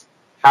delays,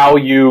 how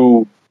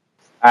you,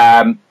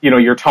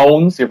 your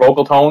tones, your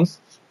vocal tones.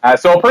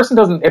 So a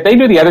person if they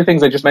do the other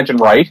things I just mentioned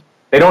right,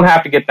 they don't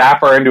have to get that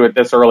far into it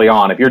this early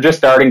on. If you're just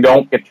starting,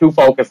 don't get too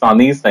focused on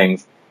these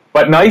things.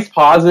 But nice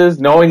pauses,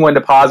 knowing when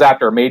to pause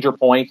after a major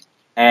point,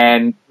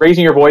 and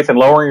raising your voice and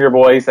lowering your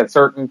voice at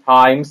certain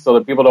times so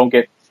that people don't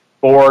get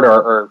bored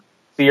or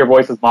see your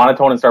voice as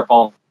monotone and start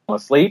falling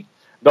asleep.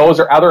 Those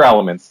are other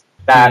elements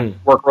that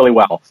work really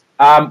well.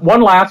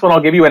 One last one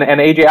I'll give you, and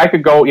AJ, I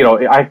could go,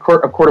 I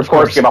could, of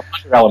course, give up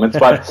other elements,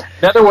 but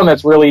another one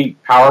that's really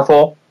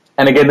powerful,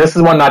 and again, this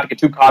is one not to get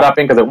too caught up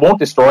in because it won't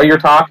destroy your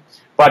talk,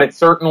 but it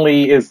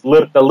certainly is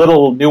the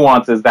little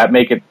nuances that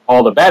make it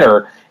all the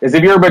better, is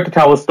if you're about to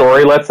tell a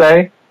story, let's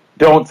say,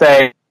 don't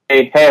say,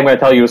 hey, I'm going to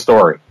tell you a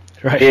story.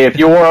 Right. If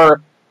you're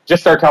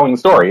just start telling the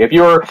story. If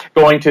you're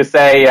going to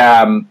say,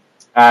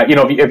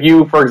 if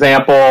you, for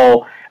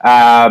example,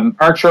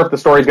 aren't sure if the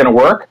story's going to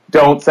work,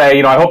 don't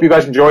say, I hope you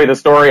guys enjoy the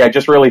story. I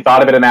just really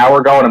thought of it an hour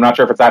ago, and I'm not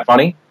sure if it's that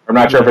funny. Or I'm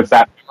not sure if it's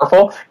that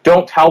powerful.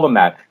 Don't tell them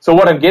that. So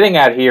what I'm getting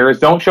at here is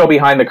don't show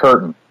behind the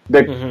curtain.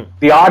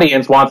 The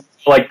audience wants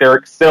to feel like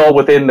they're still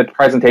within the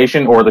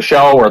presentation or the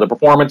show or the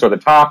performance or the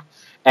talk.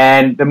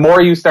 And the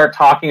more you start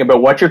talking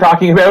about what you're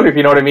talking about, if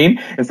you know what I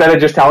mean, instead of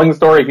just telling the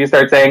story, if you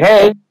start saying,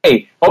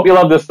 hey, hope you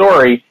love this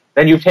story,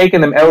 then you've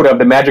taken them out of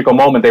the magical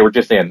moment they were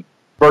just in,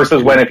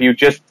 versus when if you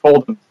just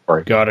told them the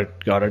story. Got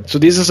it. So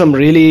these are some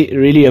really,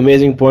 really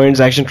amazing points,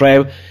 Action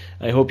Tribe.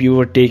 I hope you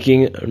were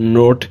taking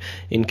note.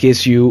 In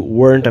case you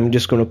weren't, I'm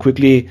just going to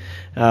quickly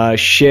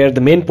share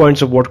the main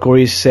points of what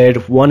Corey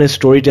said. One is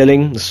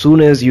storytelling. As soon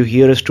as you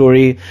hear a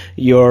story,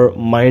 your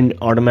mind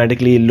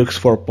automatically looks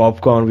for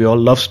popcorn. We all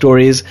love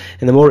stories,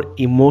 and the more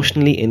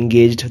emotionally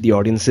engaged the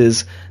audience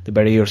is, the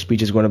better your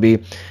speech is going to be.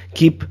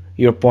 Keep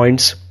your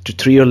points to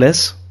 3 or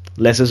less.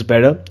 Less is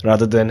better,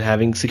 rather than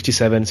having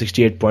 67,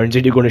 68 points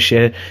that you're going to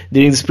share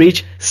during the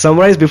speech.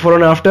 Summarize before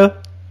and after.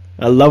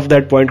 I love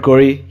that point,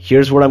 Corey.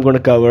 Here's what I'm going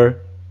to cover.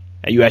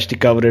 You actually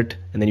cover it,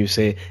 and then you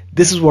say,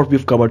 this is what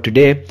we've covered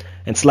today.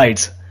 And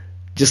slides,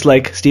 just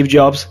like Steve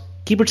Jobs,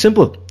 keep it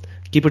simple,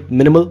 keep it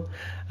minimal.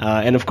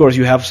 And of course,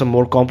 you have some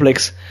more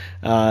complex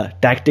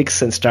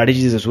tactics and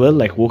strategies as well,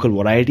 like vocal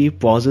variety,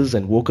 pauses,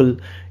 and vocal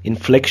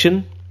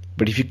inflection.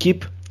 But if you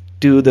keep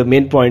to the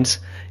main points,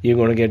 you're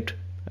going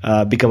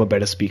to become a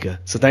better speaker.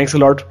 So thanks a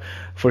lot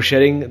for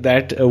sharing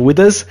that with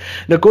us.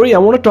 Now, Corey, I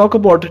want to talk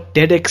about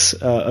TEDx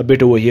a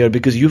bit over here,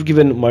 because you've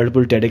given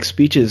multiple TEDx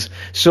speeches.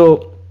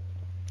 So,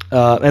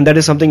 and that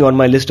is something on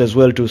my list as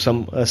well to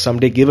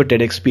someday give a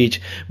TEDx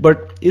speech.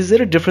 But is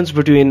there a difference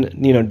between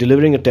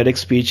delivering a TEDx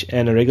speech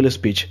and a regular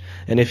speech?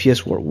 And if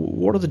yes,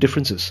 what are the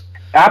differences?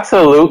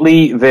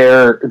 Absolutely,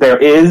 there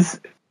is,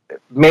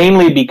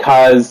 mainly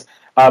because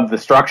of the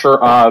structure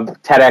of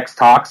TEDx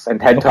talks and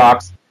TED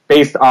Talks,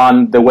 based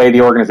on the way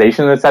the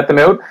organization has set them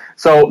out.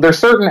 So there's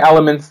certain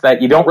elements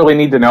that you don't really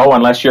need to know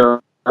unless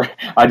you're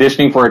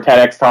auditioning for a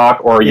TEDx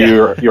talk or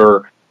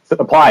you're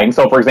applying.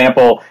 So, for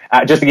example,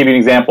 just to give you an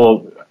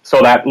example, so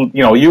that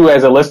you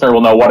as a listener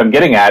will know what I'm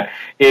getting at,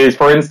 is,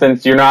 for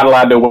instance, you're not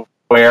allowed to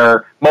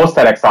wear, most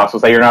TEDx talks will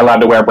say you're not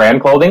allowed to wear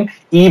brand clothing,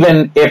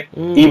 even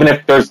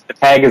if there's the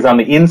tag is on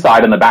the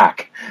inside and the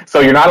back. So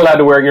you're not allowed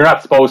to wear. You're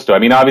not supposed to. I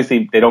mean,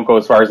 obviously they don't go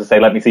as far as to say,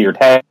 "Let me see your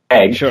tag."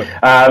 Sure.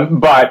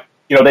 But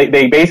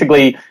they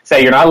basically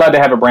say you're not allowed to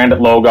have a branded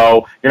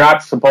logo. You're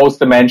not supposed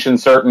to mention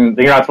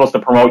you're not supposed to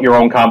promote your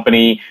own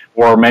company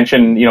or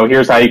mention,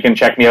 here's how you can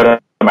check me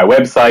out my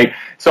website.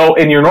 So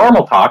in your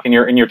normal talk, in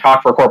your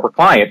talk for a corporate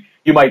client,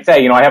 you might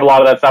say, I have a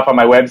lot of that stuff on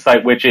my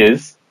website, which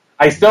is,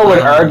 I still would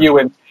argue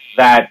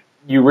that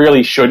you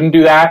really shouldn't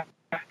do that,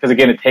 because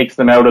again, it takes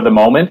them out of the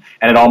moment,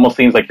 and it almost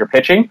seems like you're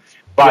pitching.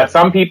 But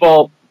some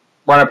people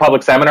run a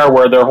public seminar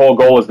where their whole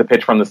goal is to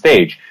pitch from the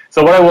stage.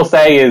 So what I will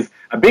say is,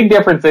 a big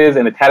difference is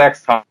in a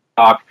TEDx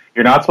talk,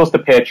 you're not supposed to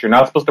pitch, you're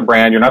not supposed to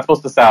brand, you're not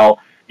supposed to sell,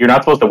 you're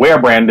not supposed to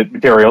wear branded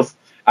materials.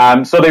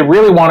 So they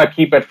really want to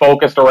keep it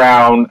focused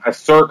around a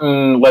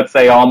certain, let's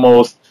say,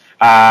 almost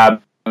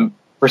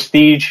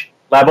prestige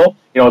level,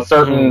 a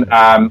certain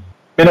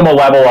minimal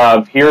level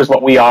of, here's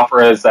what we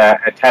offer as a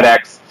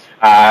TEDx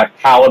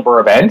caliber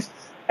event.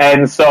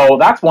 And so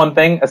that's one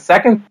thing. A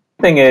second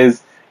thing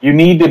is, you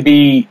need to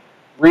be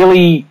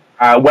really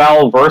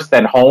well-versed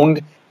and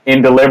honed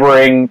in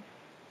delivering,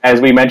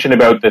 as we mentioned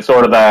about the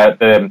sort of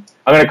the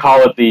I'm going to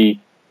call it the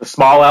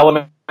small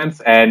elements,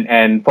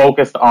 and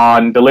focused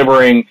on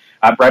delivering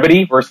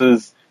brevity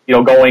versus,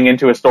 going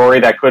into a story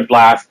that could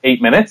last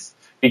 8 minutes.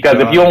 Because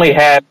if you only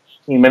had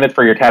 15 minutes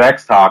for your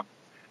TEDx talk,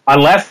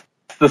 unless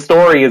the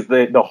story is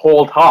the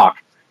whole talk,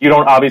 you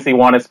don't obviously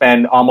want to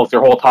spend almost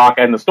your whole talk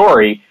and the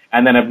story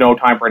and then have no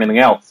time for anything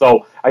else.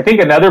 So I think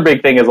another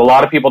big thing is, a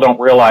lot of people don't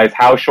realize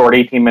how short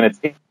 18 minutes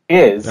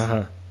is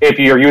if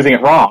you're using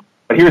it wrong.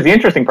 But here's the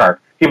interesting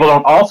part. People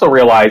don't also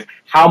realize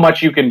how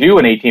much you can do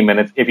in 18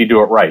 minutes if you do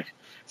it right.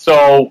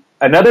 So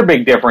another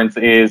big difference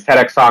is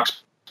TEDx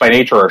talks by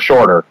nature are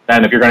shorter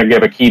than if you're going to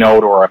give a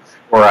keynote or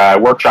a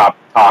workshop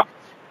talk.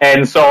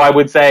 And so I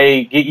would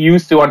say, get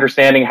used to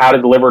understanding how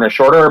to deliver in a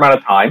shorter amount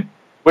of time,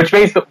 which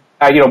basically,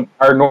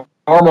 our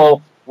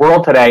normal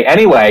world today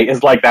anyway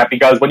is like that,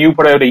 because when you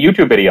put out a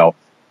YouTube video,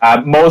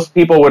 most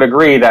people would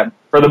agree that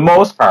for the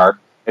most part,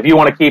 if you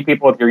want to keep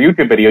people with your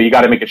YouTube video, you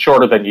got to make it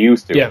shorter than you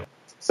used to. Yeah.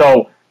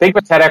 So think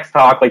of a TEDx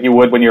talk like you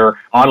would when you're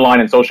online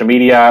in social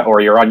media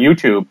or you're on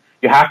YouTube.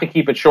 You have to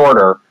keep it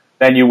shorter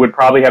than you would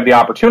probably have the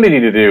opportunity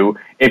to do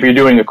if you're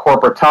doing a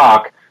corporate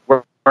talk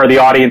where the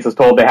audience is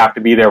told they have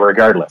to be there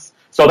regardless.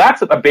 So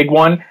that's a big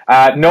one.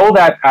 Know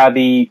that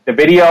the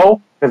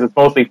video, because it's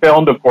mostly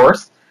filmed, of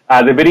course,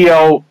 the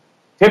video,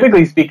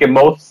 typically speaking,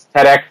 most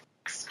TEDx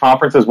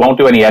conferences won't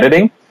do any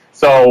editing.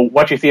 So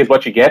what you see is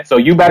what you get. So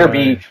you better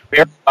be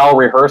very well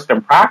rehearsed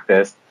and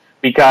practiced,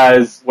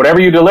 because whatever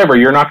you deliver,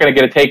 you're not going to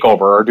get a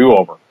takeover or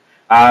do-over.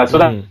 So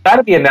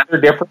that'd be another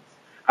difference.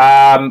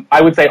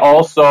 I would say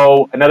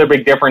also another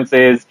big difference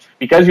is,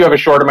 because you have a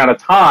short amount of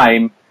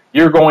time,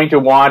 you're going to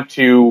want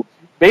to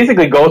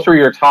basically go through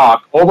your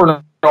talk over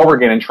and over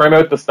again and trim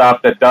out the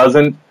stuff that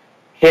doesn't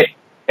hit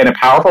in a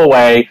powerful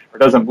way or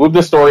doesn't move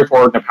the story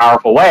forward in a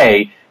powerful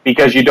way,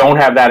 because you don't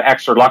have that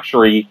extra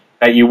luxury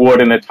that you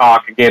would in a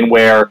talk, again,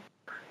 where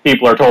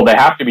people are told they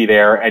have to be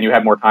there and you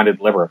have more time to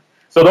deliver.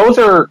 So those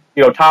are,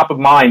 top of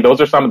mind.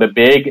 Those are some of the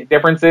big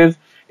differences,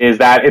 is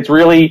that it's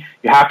really,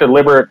 you have to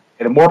deliver it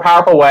in a more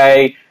powerful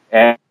way,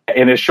 and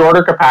in a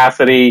shorter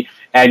capacity,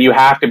 and you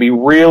have to be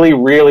really,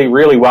 really,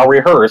 really well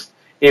rehearsed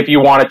if you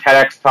want a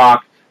TEDx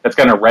talk that's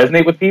going to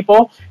resonate with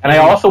people. And I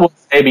also will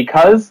say,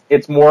 because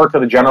it's more to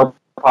the general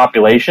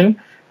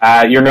population,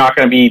 you're not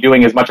going to be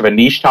doing as much of a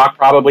niche talk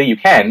probably. You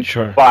can,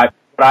 but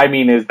what I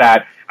mean is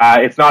that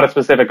it's not a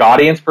specific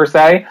audience per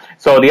se.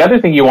 So the other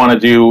thing you want to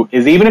do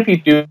is, even if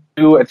you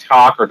do a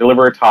talk or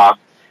deliver a talk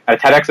at a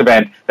TEDx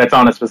event that's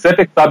on a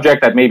specific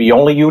subject that maybe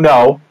only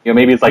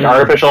maybe it's like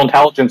artificial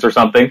intelligence or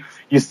something,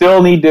 you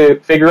still need to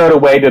figure out a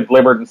way to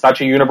deliver it in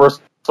such a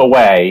universal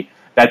way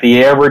that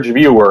the average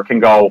viewer can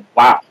go,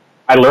 wow,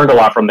 I learned a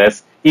lot from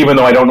this, even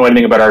though I don't know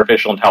anything about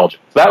artificial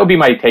intelligence. So that would be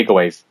my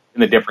takeaways in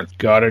the difference.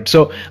 Got it.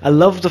 So I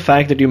love the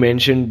fact that you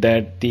mentioned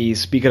that the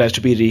speaker has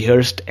to be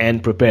rehearsed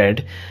and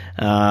prepared.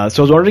 So I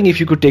was wondering if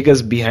you could take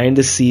us behind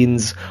the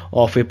scenes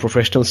of a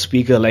professional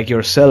speaker like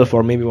yourself,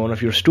 or maybe one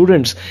of your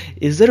students.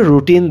 Is there a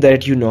routine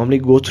that you normally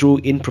go through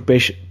in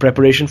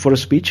preparation for a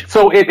speech?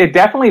 So it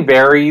definitely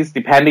varies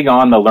depending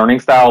on the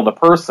learning style of the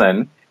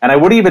person. And I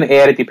would even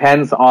add, it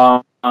depends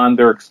on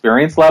their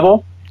experience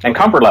level and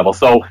comfort level.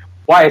 So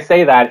why I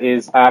say that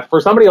is, for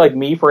somebody like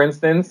me, for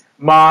instance,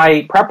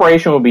 my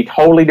preparation would be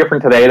totally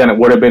different today than it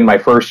would have been my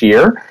first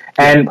year.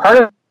 And part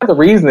of the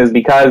reason is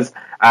because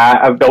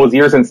of those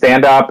years in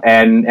stand-up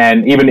and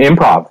even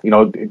improv,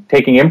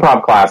 taking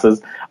improv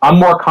classes, I'm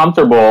more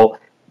comfortable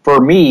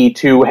for me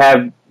to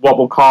have what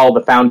we'll call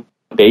the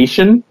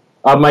foundation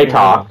of my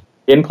talk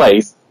in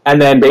place, and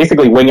then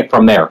basically wing it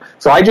from there.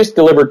 So I just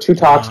delivered 2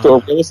 talks to a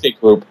real estate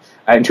group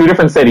in 2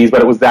 different cities,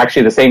 but it was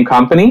actually the same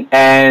company,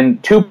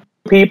 and 2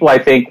 people, I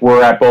think,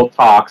 were at both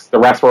talks. The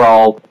rest were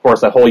all, of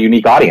course, a whole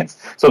unique audience.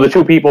 So the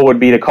 2 people would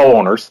be the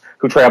co-owners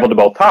who traveled to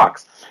both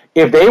talks.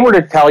 If they were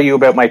to tell you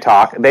about my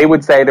talk, they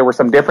would say there were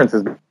some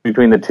differences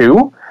between the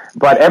 2,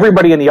 but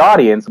everybody in the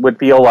audience would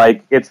feel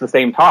like it's the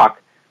same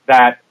talk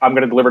that I'm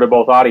going to deliver to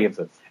both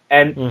audiences.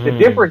 And the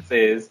difference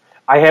is,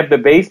 I have the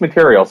base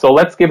material. So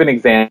let's give an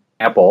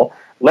example.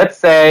 Let's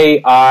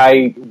say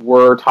I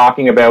were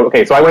talking about,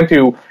 so I went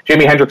to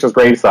Jimi Hendrix's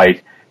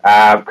gravesite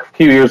a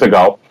few years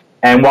ago.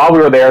 And while we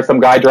were there, some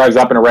guy drives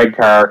up in a red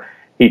car.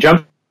 He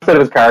jumps out of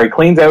his car, he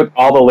cleans out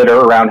all the litter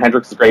around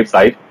Hendrix's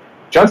gravesite,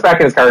 jumps back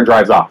in his car and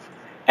drives off.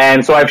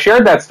 And so I've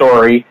shared that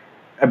story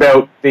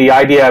about the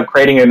idea of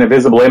creating an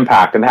invisible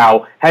impact and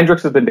how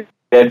Hendrix has been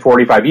dead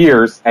 45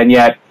 years, and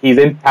yet he's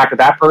impacted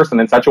that person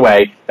in such a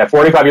way that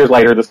 45 years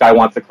later, this guy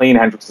wants to clean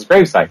Hendrix's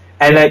gravesite.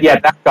 And that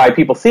yet that guy,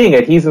 people seeing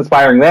it, he's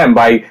inspiring them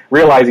by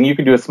realizing you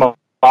can do a small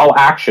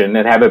action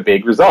and have a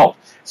big result.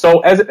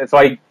 So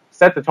I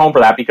set the tone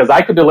for that because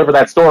I could deliver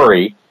that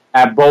story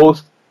at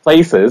both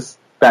places,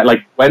 that like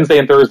Wednesday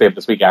and Thursday of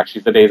this week,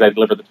 actually, the days I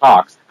deliver the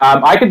talks.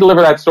 I could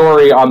deliver that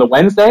story on the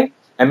Wednesday,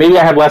 and maybe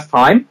I have less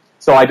time,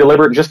 so I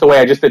deliver it just the way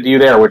I just did to you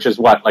there, which is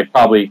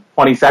probably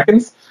 20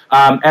 seconds.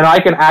 And I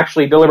can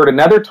actually deliver it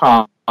another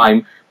time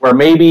where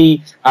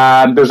maybe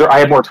I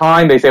have more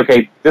time. They say,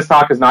 okay, this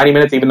talk is 90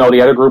 minutes, even though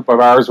the other group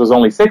of ours was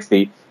only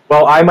 60.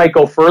 Well, I might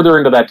go further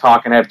into that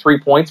talk and have 3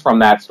 points from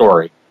that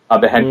story of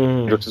the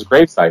Hendrix's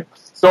gravesite.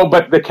 So,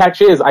 but the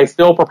catch is, I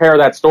still prepare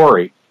that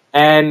story.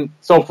 And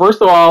so,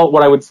 first of all,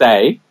 what I would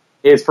say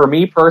is, for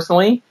me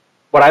personally,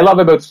 what I love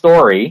about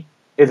story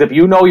is if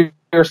you know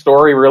your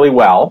story really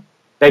well,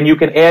 then you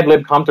can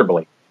ad-lib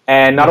comfortably.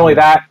 And not only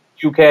that,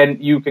 you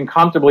can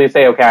comfortably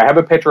say, okay, I have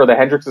a picture of the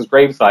Hendrix's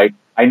gravesite.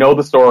 I know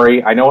the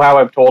story. I know how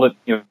I've told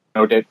it,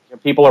 to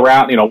people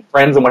around,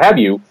 friends and what have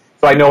you.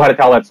 So I know how to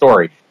tell that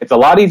story. It's a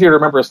lot easier to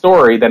remember a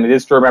story than it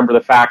is to remember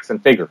the facts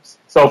and figures.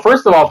 So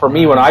first of all, for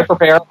me, when I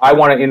prepare, I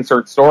want to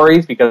insert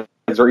stories because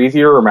they're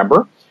easier to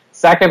remember.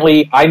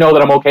 Secondly, I know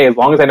that I'm okay as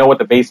long as I know what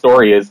the base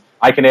story is.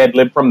 I can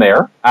ad-lib from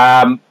there.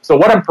 So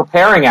what I'm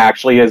preparing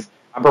actually is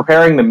I'm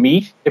preparing the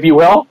meat, if you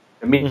will,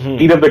 the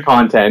meat of the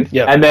content,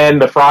 and then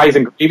the fries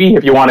and gravy,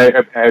 if you want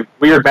a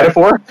weird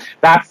metaphor.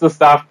 That's the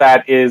stuff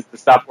that is the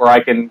stuff where I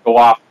can go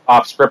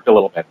off script a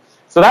little bit.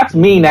 So that's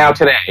me now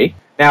today.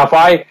 Now, if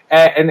I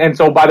and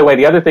so by the way,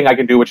 the other thing I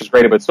can do, which is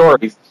great about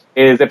stories,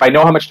 is if I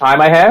know how much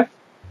time I have,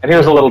 and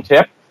here's a little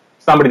tip: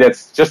 somebody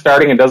that's just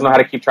starting and doesn't know how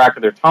to keep track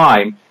of their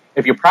time,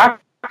 if you practice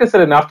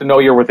it enough to know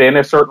you're within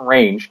a certain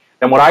range,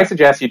 then what I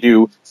suggest you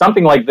do,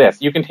 something like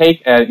this. You can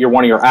take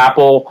one of your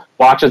Apple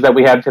watches that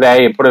we have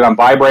today and put it on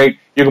vibrate.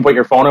 You can put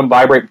your phone on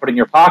vibrate and put it in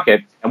your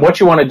pocket. And what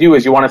you want to do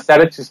is you want to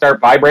set it to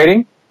start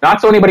vibrating, not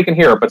so anybody can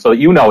hear it, but so that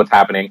you know what's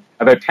happening,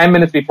 about 10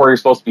 minutes before you're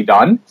supposed to be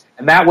done.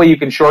 And that way you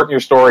can shorten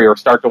your story or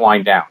start to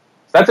wind down.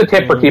 So that's a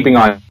tip for keeping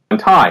on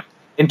time.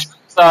 In terms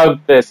of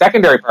the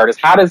secondary part is,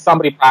 how does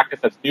somebody practice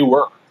that's new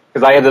work?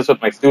 Because I have this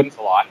with my students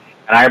a lot.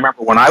 And I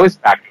remember when I was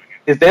back doing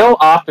it, is they'll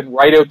often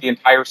write out the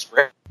entire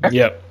script.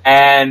 Yep.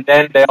 And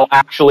then they'll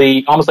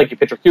actually, almost like you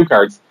picture cue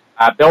cards,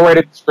 they'll write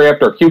a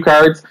script or cue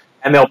cards,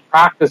 and they'll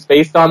practice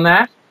based on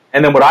that.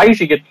 And then what I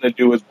usually get them to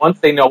do is, once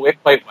they know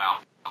it quite well,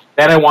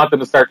 then I want them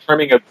to start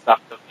trimming out stuff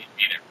that doesn't need to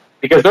be there.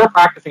 Because they're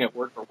practicing it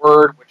word for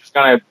word, which is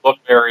going to look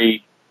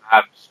very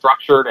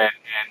structured and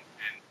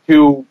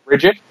too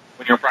rigid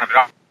when you're in front of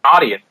an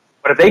audience.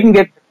 But if they can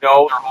get to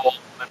know their whole,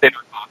 let's say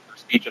their talk, their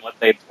speech, and let's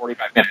say it's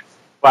 45 minutes,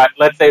 but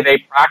let's say they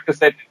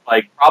practice it, it's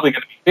like probably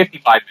going to be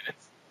 55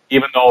 minutes,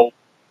 even though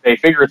they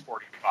figure it's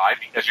 45,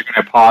 because you're going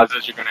to have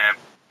pauses, you're going to have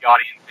the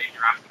audience say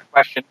you're asking a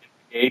question,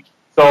 engage.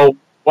 So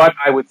what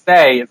I would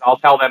say is, I'll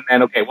tell them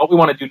then, okay, what we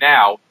want to do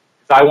now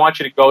is I want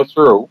you to go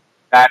through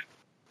that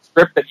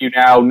script that you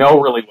now know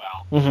really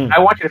well. I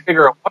want you to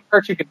figure out what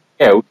parts you can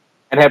take out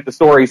and have the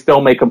story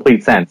still make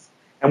complete sense.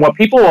 And what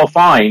people will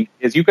find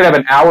is you could have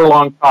an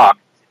hour-long talk,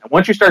 and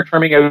once you start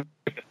trimming out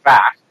the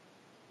facts,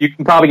 you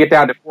can probably get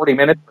down to 40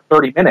 minutes or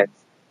 30 minutes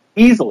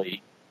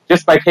easily,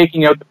 just by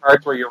taking out the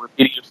parts where you're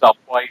repeating yourself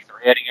twice or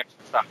adding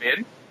extra stuff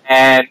in.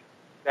 And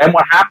then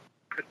what happens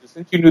is,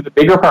 since you knew the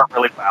bigger part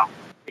really well,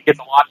 it gets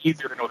a lot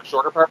easier to know the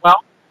shorter part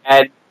well.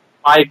 And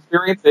my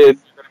experience is,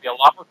 you're going to be a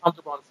lot more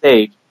comfortable on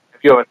stage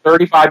if you have a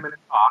 35-minute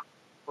talk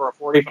for a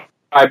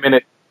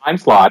 45-minute time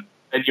slot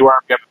than you are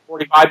if you have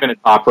a 45-minute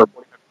talk for a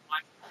 45-minute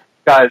time slot.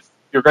 Because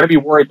you're going to be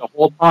worried the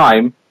whole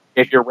time,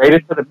 if you're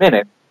rated to the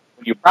minute,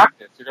 when you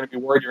practice, you're going to be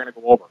worried you're going to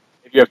go over.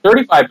 If you have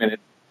 35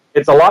 minutes,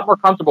 it's a lot more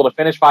comfortable to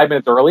finish 5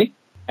 minutes early,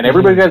 and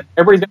everybody's going to be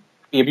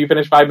happy if you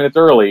finish 5 minutes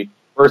early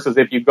versus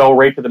if you go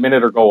right to the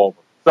minute or go over.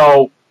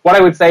 So what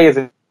I would say is,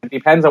 it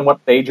depends on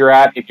what stage you're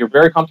at. If you're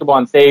very comfortable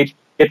on stage,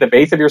 get the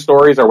base of your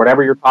stories or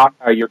whatever your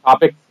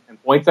topics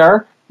and points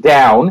are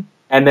down,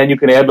 and then you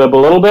can ad-lib a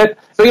little bit.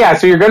 So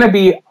you're going to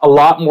be a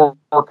lot more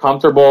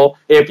comfortable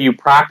if you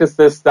practice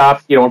this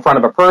stuff, in front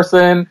of a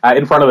person,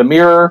 in front of the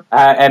mirror,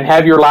 and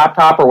have your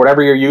laptop or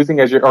whatever you're using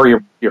as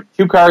your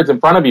cue cards in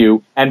front of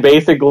you, and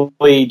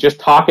basically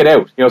just talk it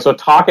out. So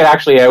talk it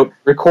actually out.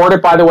 Record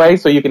it, by the way,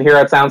 so you can hear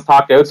how it sounds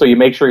talked out, so you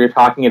make sure you're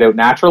talking it out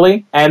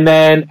naturally. And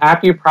then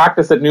after you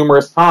practice it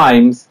numerous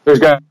times, there's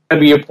going to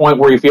be a point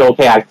where you feel,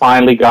 okay, I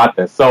finally got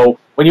this. So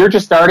when you're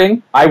just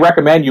starting, I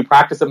recommend you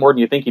practice it more than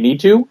you think you need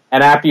to.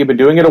 And after you've been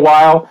doing it a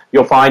while,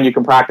 you'll find you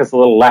can practice a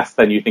little less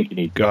than you think you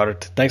need to. Got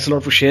it. Thanks a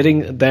lot for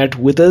sharing that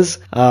with us.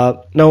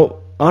 Now,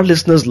 our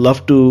listeners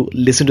love to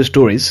listen to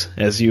stories,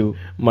 as you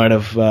might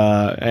have,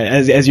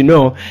 as you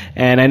know,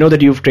 and I know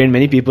that you've trained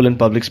many people in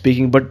public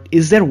speaking, but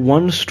is there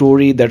one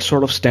story that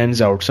sort of stands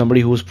out?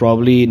 Somebody who's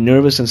probably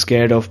nervous and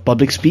scared of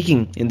public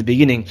speaking in the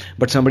beginning,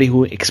 but somebody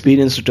who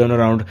experienced a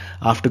turnaround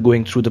after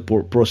going through the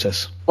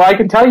process? Well, I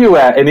can tell you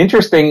an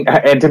interesting,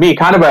 and to me,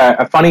 kind of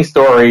a funny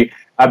story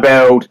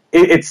about,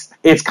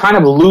 it's kind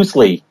of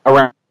loosely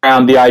around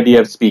the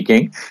idea of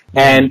speaking,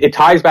 and it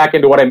ties back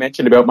into what I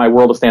mentioned about my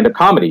world of stand-up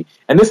comedy.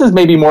 And this is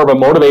maybe more of a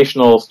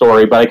motivational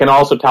story, but I can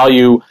also tell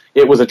you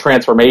it was a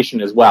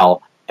transformation as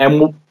well.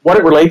 And what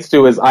it relates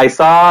to is I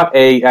saw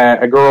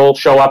a girl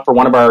show up for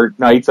one of our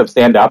nights of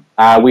stand-up.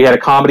 We had a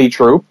comedy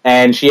troupe,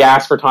 and she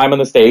asked for time on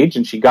the stage,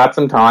 and she got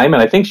some time,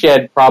 and I think she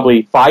had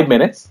probably 5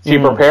 minutes. She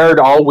prepared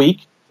all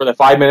week for the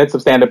 5 minutes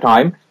of stand-up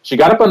time. She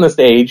got up on the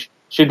stage,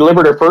 she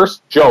delivered her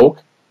first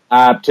joke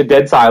to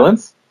dead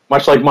silence,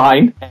 much like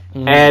mine,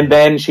 and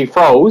then she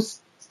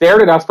froze,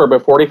 stared at us for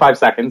about 45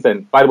 seconds,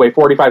 and by the way,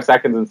 45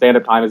 seconds in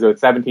stand-up time is about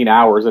 17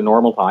 hours in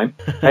normal time.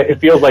 It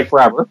feels like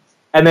forever.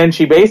 And then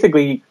she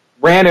basically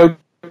ran out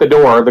the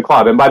door of the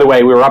club, and by the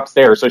way, we were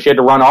upstairs, so she had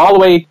to run all the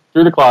way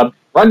through the club,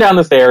 run down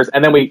the stairs,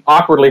 and then we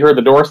awkwardly heard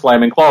the door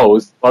slam and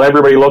close while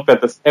everybody looked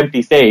at this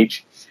empty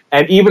stage.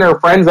 And even her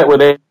friends that were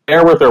there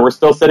with her were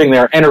still sitting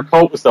there, and her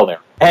coat was still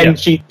there. And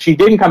she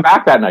didn't come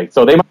back that night,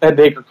 so they must have had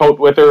to take her coat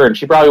with her, and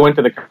she probably went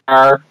to the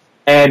car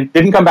and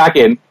didn't come back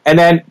in. And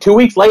then 2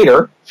 weeks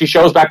later, she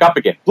shows back up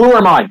again. Blew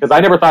her mind, because I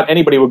never thought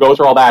anybody would go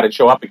through all that and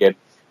show up again.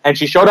 And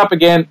she showed up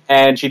again,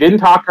 and she didn't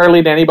talk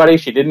hardly to anybody.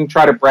 She didn't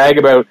try to brag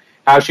about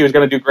how she was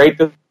going to do great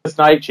this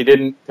night. She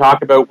didn't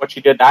talk about what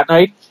she did that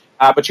night.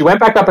 But she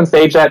went back up on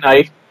stage that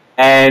night,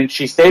 and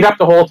she stayed up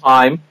the whole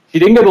time. She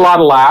didn't get a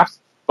lot of laughs,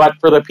 but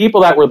for the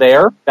people that were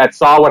there that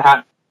saw what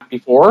happened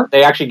before,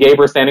 they actually gave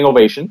her a standing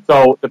ovation.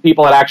 So the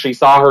people that actually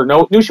saw her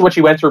knew what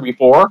she went through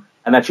before,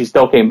 and that she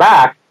still came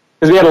back,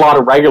 because we had a lot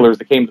of regulars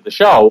that came to the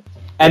show.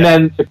 And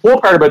then the cool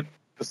part about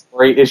the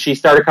story is she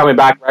started coming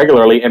back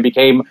regularly and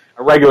became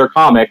a regular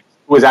comic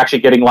who was actually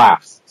getting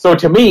laughs. So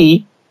to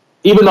me,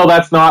 even though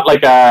that's not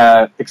like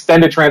a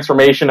extended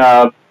transformation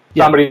of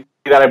somebody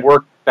that I've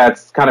worked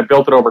that's kind of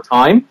built it over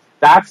time,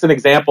 that's an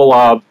example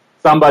of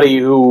somebody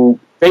who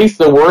faced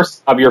the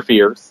worst of your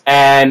fears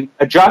and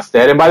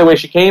adjusted. And by the way,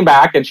 she came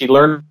back and she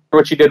learned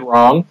what she did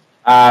wrong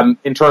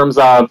in terms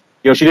of,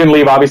 she didn't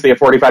leave obviously a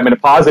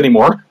 45-minute pause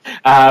anymore.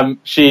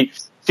 She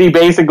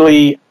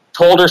basically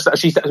told her,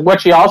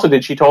 what she also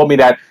did, she told me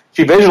that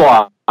she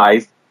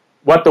visualized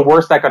what the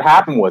worst that could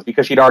happen was,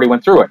 because she'd already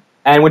went through it.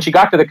 And when she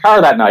got to the car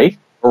that night,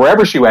 or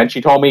wherever she went,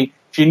 she told me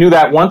she knew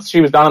that once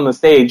she was done on the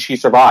stage, she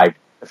survived.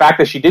 The fact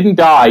that she didn't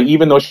die,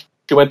 even though she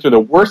went through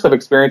the worst of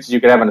experiences you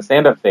could have on a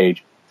stand-up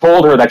stage,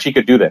 told her that she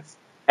could do this.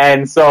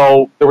 And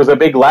so there was a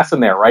big lesson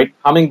there, right?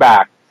 Coming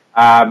back,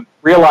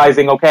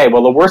 realizing, okay,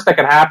 well, the worst that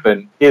can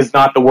happen is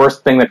not the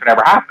worst thing that could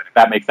ever happen, if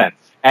that makes sense.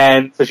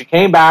 And so she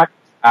came back,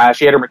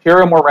 she had her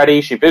material more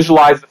ready, she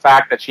visualized the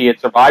fact that she had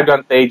survived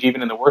on stage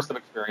even in the worst of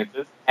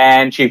experiences,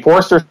 and she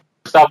forced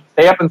herself to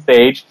stay up on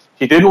stage.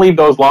 She didn't leave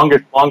those long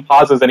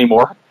pauses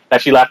anymore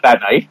that she left that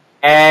night,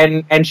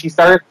 and she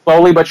started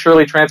slowly but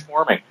surely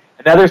transforming.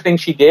 Another thing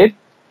she did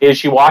is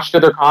she watched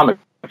other comics.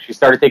 She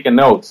started taking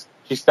notes.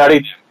 She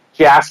studied them.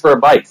 She asked for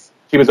advice.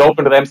 She was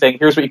open to them saying,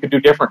 here's what you could do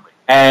differently.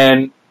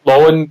 And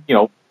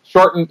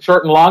short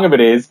and long of it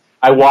is,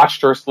 I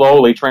watched her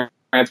slowly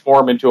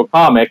transform into a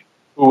comic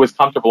who was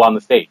comfortable on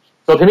the stage.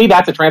 So to me,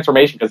 that's a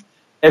transformation, because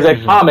as a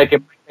comic,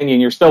 in my opinion,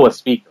 you're still a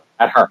speaker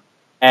at heart.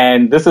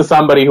 And this is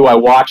somebody who I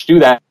watched do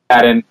that.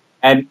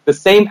 And the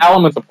same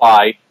elements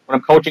apply when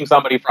I'm coaching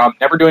somebody from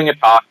never doing a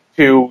talk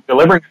to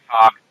delivering a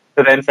talk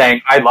to then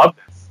saying, I love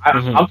this.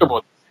 I'm comfortable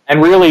with this.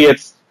 And really,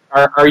 it's,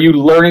 are you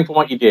learning from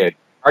what you did?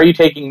 Are you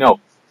taking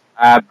notes?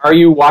 Are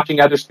you watching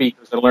other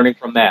speakers and learning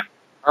from them?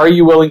 Are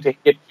you willing to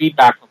get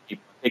feedback from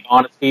people, take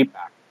honest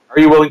feedback? Are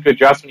you willing to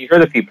adjust when you hear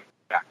the feedback?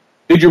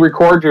 Did you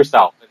record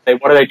yourself and say,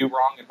 what did I do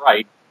wrong and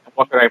right, and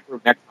what could I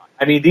improve next time?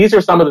 I mean, these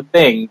are some of the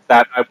things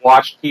that I've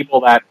watched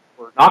people that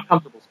were not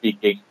comfortable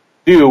speaking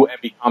do and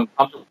become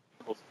comfortable.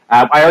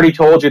 I already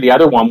told you the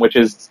other one, which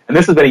is, and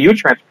this has been a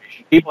huge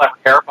transformation, people that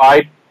were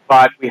terrified,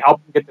 but we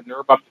helped them get the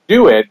nerve up to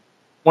do it.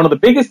 One of the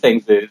biggest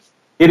things is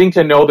getting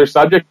to know their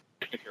subject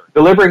material,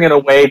 delivering in a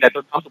way that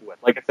they're comfortable with.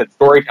 Like I said,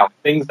 storytelling,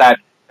 things that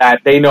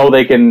they know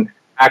they can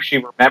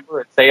actually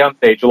remember and say on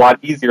stage a lot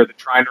easier than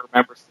trying to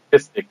remember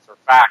statistics or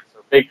facts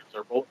or figures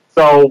or bullets.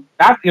 So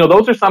that,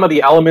 those are some of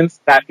the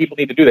elements that people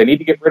need to do. They need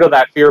to get rid of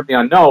that fear of the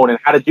unknown, and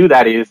how to do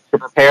that is to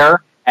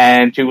prepare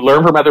and to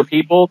learn from other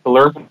people, to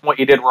learn from what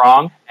you did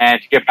wrong, and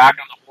to get back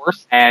on the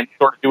horse and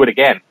sort of do it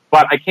again.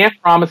 But I can't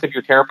promise if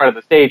you're terrified of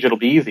the stage, it'll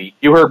be easy.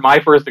 You heard my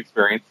first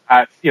experience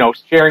at,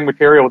 sharing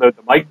material without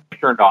the mic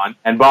turned on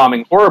and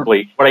bombing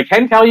horribly. What I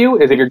can tell you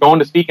is if you're going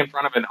to speak in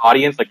front of an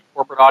audience, like a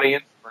corporate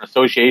audience or an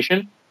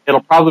association,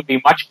 it'll probably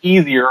be much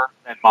easier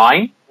than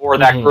mine or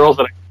that girl's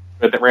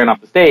that ran off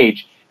the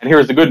stage. And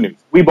here's the good news.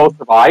 We both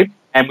survived,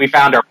 and we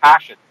found our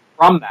passion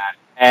from that,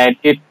 and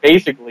it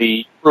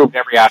basically improved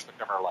every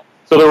aspect of our life.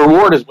 So the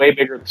reward is way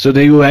bigger. So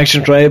the U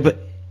Action Tribe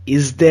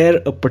is there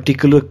a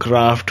particular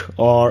craft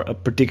or a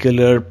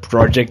particular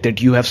project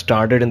that you have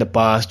started in the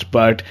past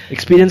but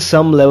experienced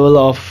some level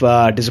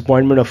of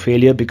disappointment or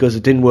failure because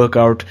it didn't work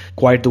out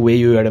quite the way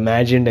you had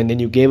imagined and then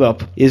you gave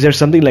up? Is there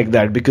something like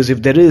that? Because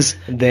if there is,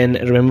 then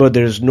remember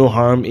there's no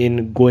harm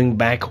in going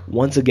back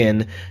once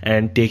again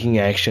and taking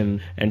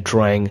action and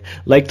trying.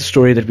 Like the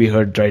story that we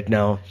heard right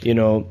now,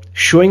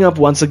 showing up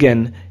once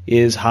again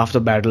is half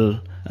the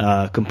battle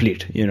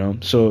complete,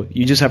 so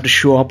you just have to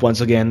show up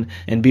once again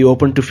and be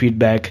open to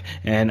feedback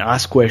and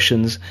ask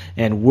questions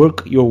and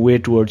work your way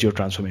towards your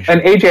transformation.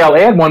 And AJ, I'll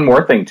add one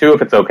more thing too,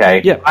 if it's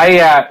okay.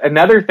 Yeah.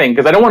 Another thing,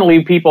 because I don't want to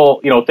leave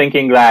people,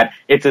 thinking that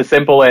it's as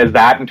simple as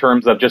that in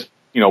terms of just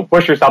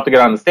push yourself to get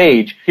on the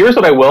stage. Here's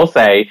what I will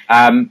say,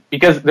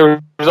 because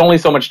there's only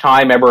so much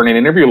time ever in an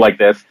interview like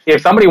this.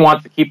 If somebody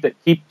wants to keep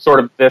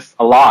sort of this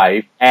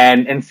alive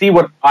and see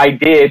what I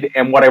did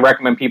and what I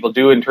recommend people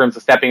do in terms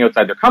of stepping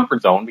outside their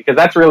comfort zone, because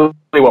that's really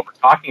what we're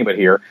talking about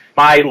here.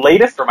 My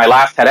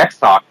last TEDx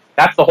talk,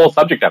 that's the whole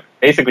subject of it,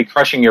 basically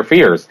crushing your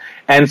fears.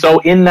 And so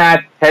in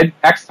that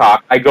TEDx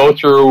talk, I go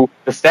through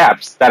the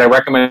steps that I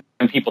recommend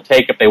people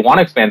take if they want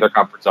to expand their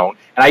comfort zone.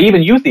 And I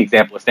even use the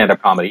example of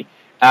stand-up comedy.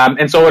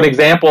 And so an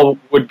example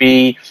would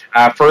be,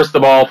 first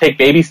of all, take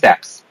baby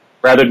steps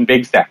rather than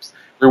big steps.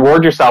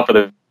 Reward yourself for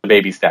the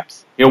baby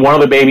steps. One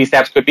of the baby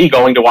steps could be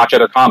going to watch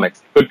other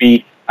comics. Could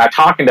be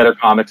talking to other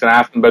comics and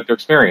asking about their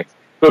experience.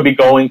 Could be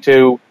going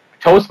to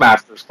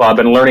Toastmasters Club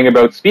and learning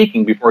about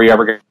speaking before you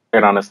ever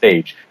get on a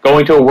stage.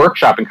 Going to a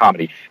workshop in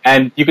comedy.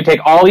 And you could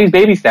take all these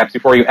baby steps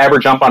before you ever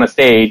jump on a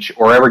stage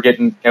or ever get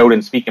out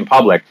and speak in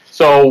public.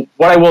 So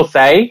what I will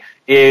say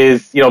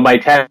is, my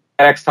TEDx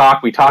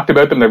talk, we talked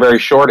about them. They're very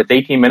short. It's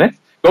 18 minutes.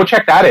 Go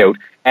check that out.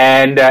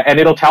 And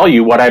it'll tell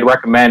you what I'd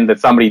recommend that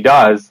somebody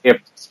does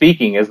if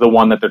speaking is the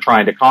one that they're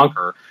trying to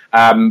conquer.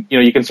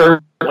 You can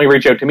certainly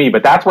reach out to me,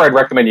 but that's where I'd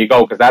recommend you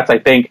go, because that's, I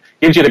think,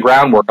 gives you the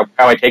groundwork of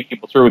how I take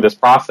people through this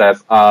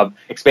process of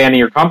expanding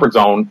your comfort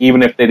zone,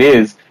 even if it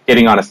is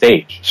getting on a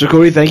stage. So,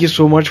 Corey, thank you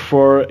so much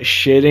for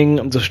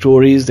sharing the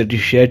stories that you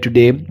shared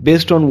today.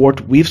 Based on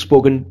what we've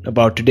spoken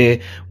about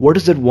today, what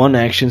is that one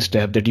action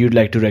step that you'd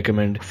like to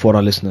recommend for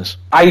our listeners?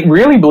 I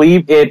really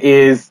believe it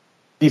is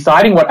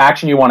deciding what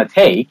action you want to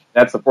take.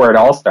 That's where it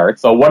all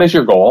starts. So what is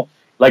your goal?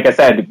 Like I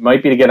said, it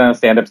might be to get on a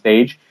stand-up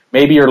stage.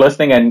 Maybe you're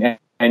listening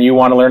and you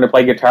want to learn to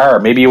play guitar.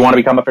 Maybe you want to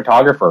become a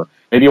photographer.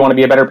 Maybe you want to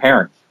be a better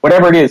parent.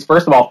 Whatever it is,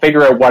 first of all,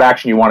 figure out what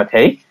action you want to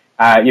take,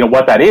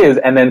 what that is.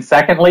 And then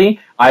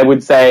secondly, I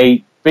would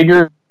say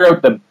figure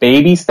out the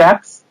baby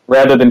steps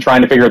rather than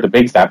trying to figure out the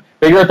big step.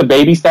 Figure out the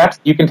baby steps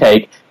you can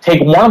take.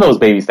 Take one of those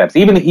baby steps,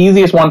 even the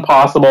easiest one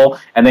possible,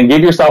 and then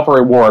give yourself a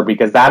reward,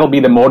 because that'll be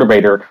the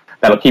motivator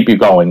that'll keep you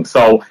going.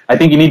 So I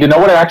think you need to know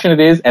what action it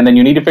is, and then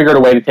you need to figure out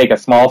a way to take a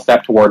small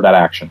step toward that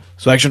action.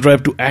 So Action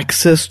Tribe, to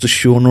access the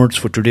show notes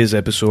for today's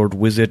episode,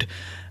 visit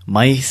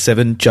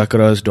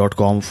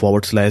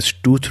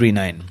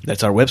my7chakras.com/239.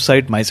 That's our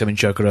website,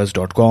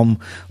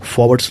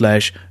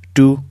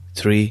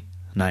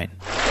 my7chakras.com/239.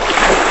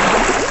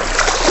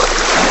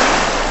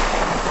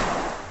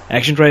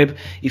 Action Tribe,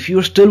 if you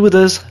are still with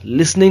us,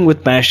 listening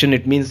with passion,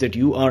 it means that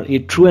you are a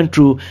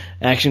true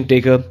action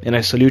taker, and I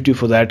salute you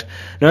for that.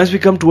 Now, as we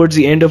come towards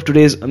the end of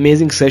today's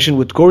amazing session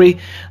with Corey,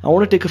 I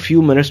want to take a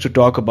few minutes to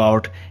talk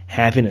about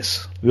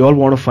happiness. We all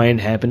want to find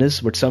happiness,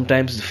 but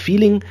sometimes the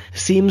feeling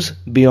seems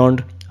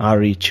beyond our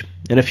reach.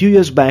 And a few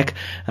years back,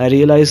 I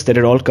realized that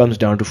it all comes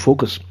down to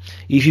focus.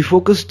 If you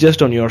focus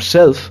just on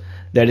yourself,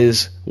 that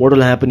is, what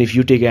will happen if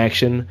you take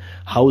action?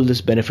 How will this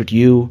benefit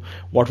you?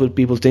 What will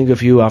people think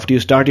of you after you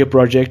start your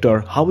project?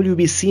 Or how will you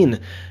be seen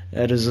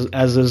as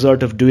a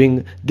result of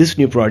doing this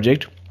new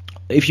project?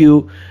 If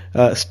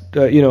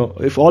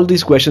if all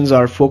these questions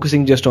are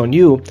focusing just on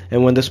you,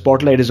 and when the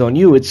spotlight is on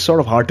you, it's sort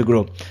of hard to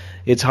grow.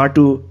 It's hard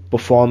to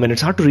perform, and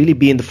it's hard to really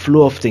be in the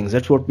flow of things.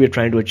 That's what we're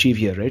trying to achieve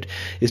here, right?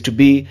 Is to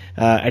be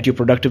at your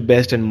productive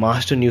best and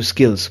master new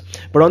skills.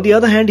 But on the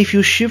other hand, if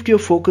you shift your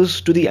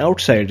focus to the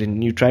outside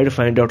and you try to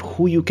find out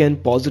who you can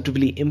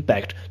positively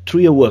impact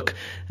through your work,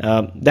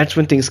 that's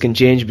when things can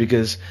change,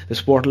 because the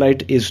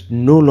spotlight is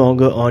no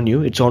longer on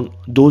you. It's on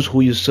those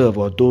who you serve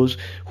or those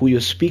who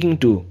you're speaking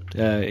to,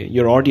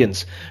 your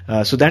audience.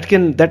 So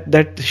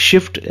that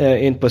shift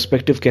in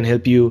perspective can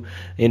help you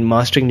in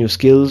mastering new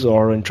skills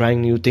or in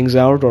trying new things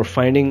out or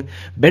finding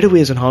better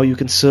ways on how you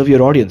can serve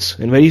your audience.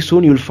 And very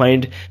soon you'll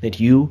find that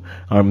you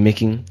are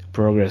making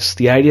progress.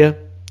 The idea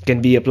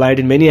can be applied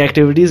in many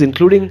activities,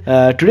 including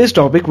today's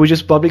topic, which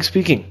is public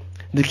speaking.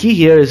 The key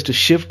here is to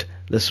shift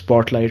the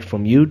spotlight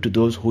from you to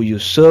those who you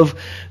serve,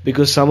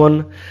 because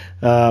someone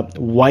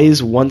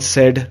wise once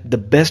said, the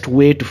best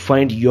way to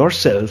find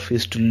yourself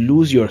is to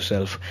lose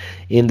yourself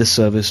in the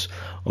service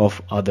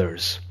of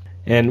others.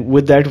 And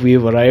with that, we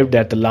have arrived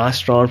at the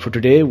last round for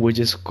today, which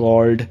is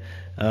called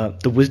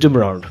the wisdom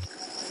round.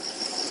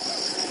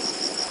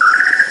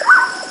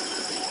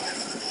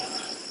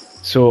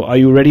 So are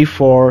you ready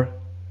for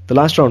the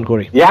last round,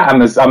 Corey? Yeah,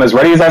 I'm as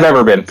ready as I've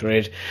ever been.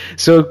 Great.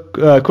 So,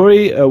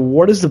 Corey,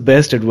 what is the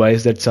best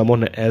advice that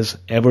someone has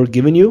ever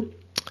given you?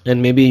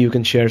 And maybe you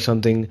can share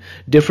something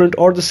different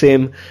or the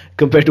same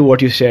compared to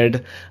what you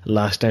shared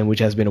last time, which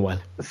has been a while.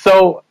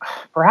 So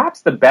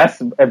perhaps the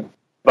best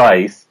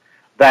advice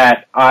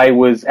that I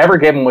was ever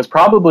given was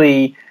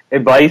probably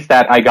advice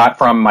that I got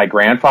from my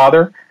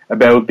grandfather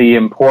about the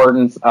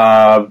importance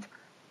of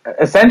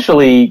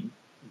essentially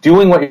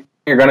doing what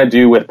you're going to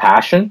do with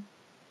passion.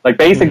 Like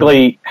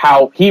basically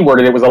how he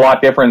worded it was a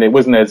lot different. It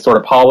wasn't as sort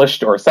of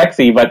polished or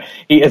sexy, but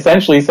he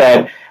essentially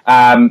said,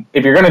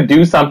 if you're going to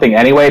do something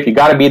anyway, if you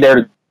got to be there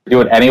to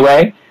do it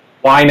anyway,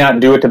 why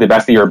not do it to the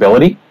best of your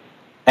ability?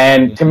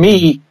 And to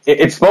me,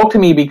 it spoke to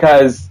me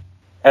because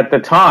at the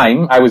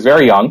time I was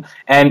very young.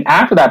 And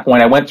after that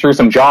point, I went through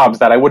some jobs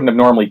that I wouldn't have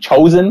normally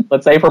chosen,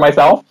 let's say, for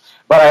myself.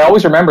 But I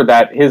always remembered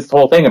that his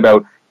whole thing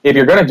about if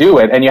you're going to do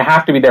it and you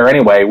have to be there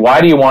anyway,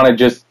 why do you want to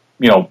just,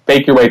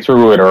 fake your way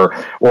through it or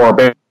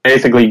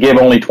basically give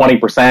only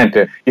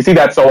 20%? You see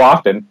that so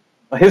often.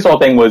 His whole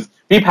thing was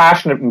be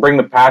passionate and bring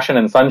the passion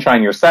and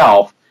sunshine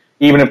yourself,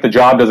 even if the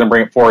job doesn't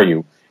bring it for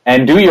you.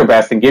 And do your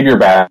best and give your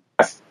best.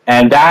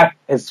 And that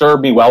has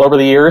served me well over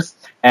the years.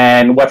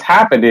 And what's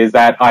happened is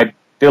that I've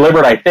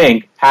delivered, I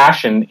think,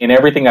 passion in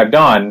everything I've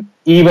done,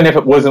 even if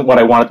it wasn't what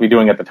I wanted to be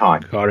doing at the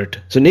time. Got it.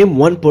 So name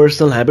one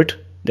personal habit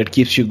that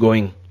keeps you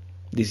going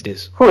these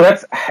days.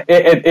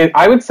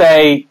 I would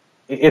say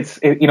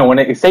when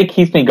I say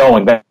keeps me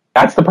going,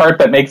 that's the part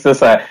that makes this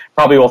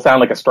probably will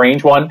sound like a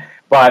strange one,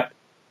 but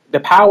the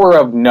power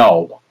of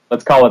no,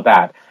 let's call it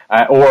that.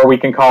 Or we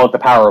can call it the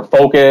power of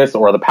focus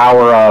or the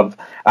power of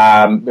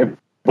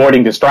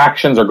avoiding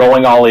distractions or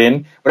going all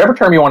in. Whatever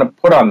term you want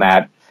to put on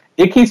that,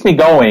 it keeps me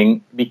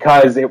going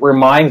because it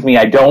reminds me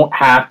I don't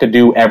have to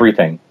do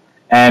everything.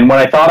 And when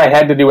I thought I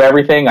had to do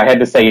everything, I had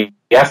to say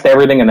yes to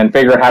everything and then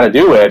figure out how to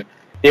do it.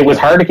 It was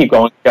hard to keep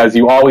going because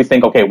you always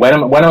think, okay, when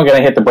am I going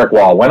to hit the brick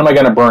wall? When am I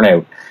going to burn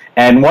out?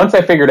 And once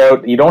I figured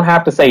out you don't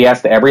have to say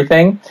yes to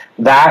everything,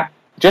 that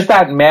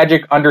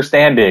magic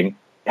understanding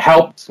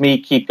helps me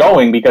keep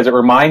going because it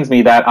reminds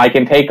me that I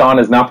can take on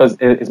as much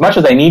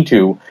as I need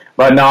to,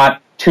 but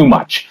not too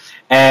much.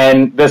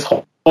 And this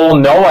whole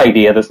no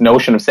idea, this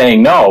notion of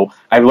saying no,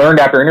 I've learned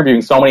after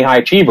interviewing so many high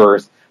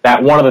achievers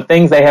that one of the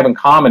things they have in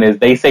common is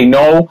they say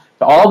no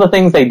to all the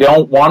things they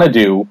don't want to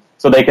do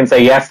so they can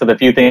say yes to the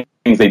few things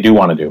they do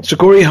want to do. So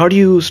Corey, how do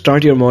you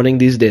start your morning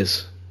these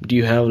days? Do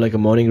you have like a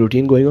morning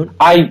routine going on?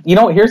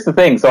 Here's the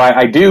thing. So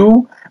I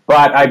do,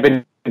 but I've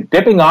been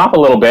dipping off a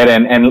little bit,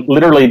 and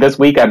literally this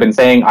week I've been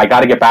saying I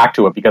got to get back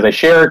to it because I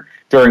share it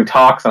during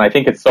talks, and I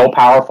think it's so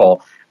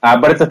powerful.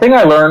 But it's a thing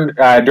I learned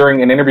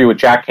during an interview with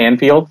Jack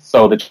Canfield,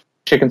 so the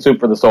Chicken Soup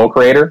for the Soul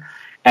creator.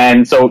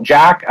 And so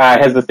Jack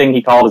has this thing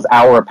he called his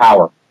Hour of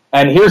Power.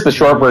 And here's the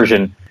short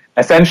version.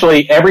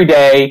 Essentially, every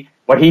day,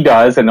 what he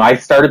does, and I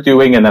started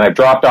doing, and then I've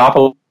dropped off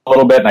a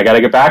little bit, and I got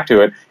to get back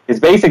to it, is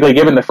basically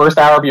given the first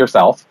hour of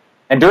yourself.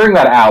 And during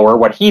that hour,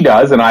 what he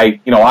does, and I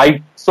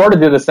sort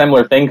of did a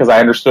similar thing because I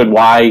understood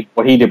why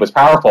what he did was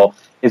powerful,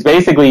 is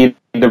basically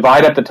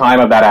divide up the time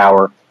of that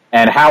hour.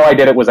 And how I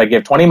did it was I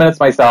give 20 minutes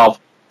myself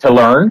to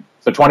learn,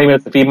 so 20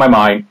 minutes to feed my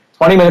mind,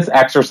 20 minutes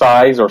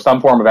exercise or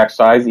some form of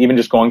exercise, even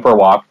just going for a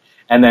walk,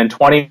 and then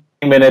 20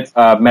 minutes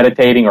of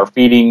meditating or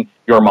feeding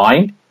your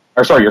mind,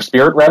 your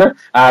spirit rather.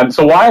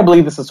 So why I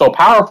believe this is so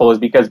powerful is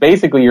because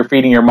basically you're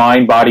feeding your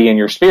mind, body, and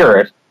your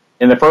spirit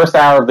in the first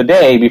hour of the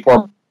day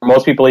before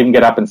most people even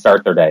get up and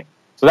start their day.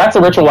 So that's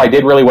a ritual I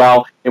did really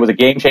well. It was a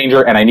game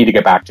changer, and I need to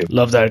get back to.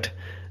 Love that.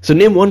 So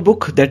name one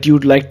book that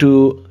you'd like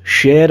to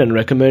share and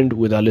recommend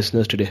with our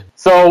listeners today.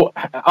 So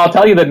I'll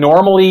tell you the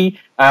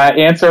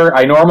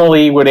I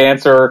normally would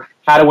answer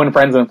How to Win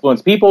Friends and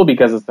Influence People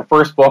because it's the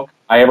first book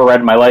I ever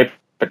read in my life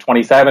at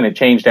 27. It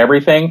changed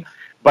everything.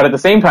 But at the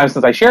same time,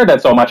 since I shared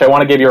that so much, I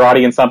want to give your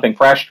audience something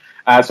fresh.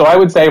 So I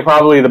would say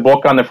probably the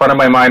book on the front of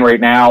my mind right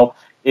now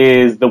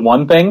is The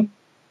One Thing.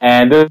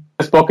 And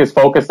this book is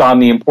focused on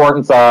the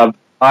importance of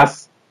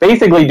us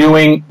basically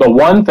doing the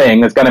one thing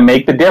that's going to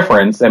make the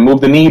difference and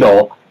move the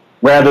needle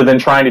rather than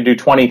trying to do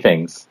 20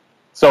 things.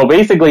 So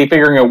basically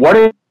figuring out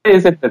what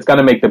is it that's going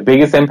to make the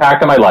biggest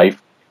impact on my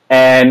life,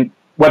 and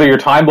whether you're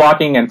time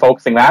blocking and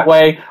focusing that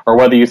way, or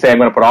whether you say I'm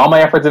going to put all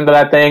my efforts into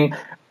that thing,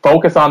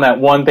 focus on that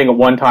one thing at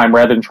one time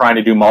rather than trying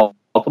to do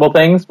multiple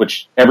things,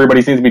 which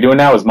everybody seems to be doing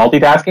now is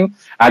multitasking.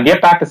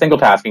 Get back to single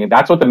tasking. And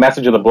that's what the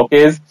message of the book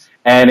is.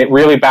 And it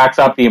really backs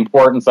up the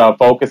importance of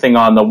focusing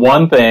on the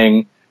one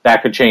thing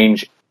that could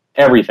change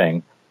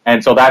everything.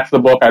 And so that's the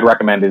book I'd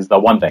recommend, is The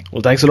One Thing.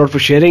 Well, thanks a lot for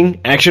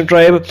sharing. Action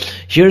Tribe,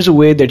 here's a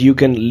way that you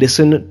can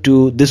listen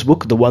to this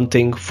book, The One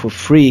Thing, for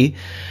free.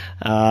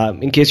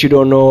 In case you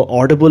don't know,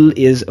 Audible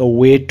is a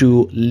way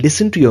to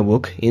listen to your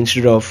book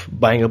instead of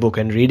buying a book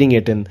and reading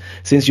it. And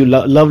since you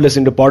love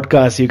listening to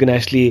podcasts, you can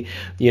actually,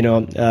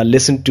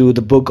 listen to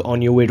the book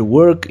on your way to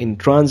work, in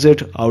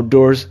transit,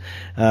 outdoors,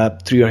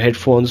 through your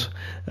headphones,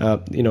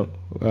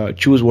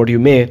 choose what you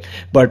may.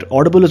 But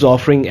Audible is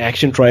offering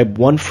Action Tribe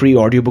one free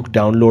audiobook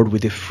download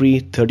with a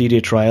free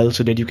 30-day trial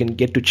so that you can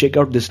get to check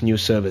out this new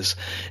service.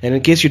 And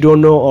in case you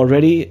don't know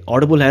already,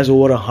 Audible has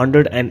over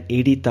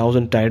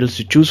 180,000 titles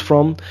to choose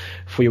from,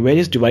 for your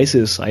various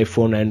devices,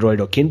 iPhone,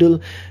 Android, or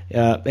Kindle.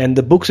 And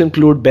the books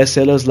include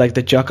bestsellers like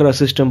The Chakra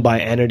System by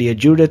Anadia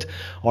Judith,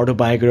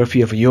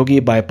 Autobiography of a Yogi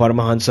by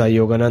Paramahansa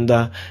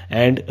Yogananda,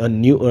 and A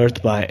New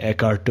Earth by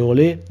Eckhart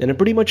Tolle. And I'm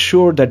pretty much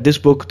sure that this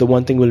book, The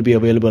One Thing, will be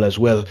available as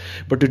well.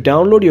 But to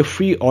download your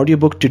free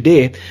audiobook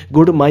today,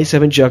 go to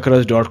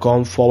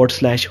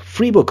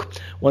my7chakras.com/freebook.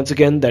 Once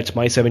again, that's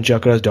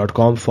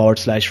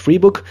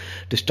my7chakras.com/freebook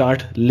to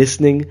start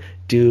listening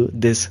to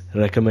this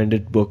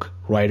recommended book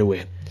right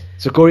away.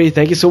 So Corey,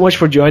 thank you so much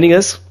for joining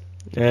us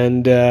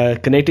and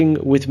connecting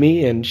with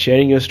me and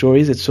sharing your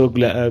stories. It's so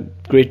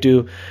great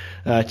to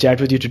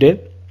chat with you today.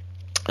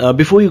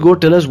 Before you go,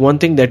 tell us one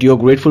thing that you're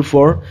grateful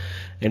for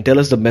and tell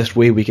us the best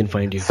way we can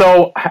find you.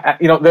 So,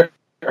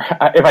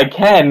 if I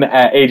can,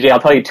 AJ, I'll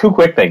tell you two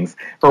quick things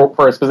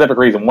for a specific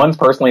reason. One's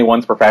personally,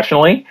 one's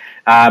professionally.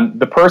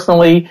 The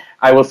personally,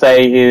 I will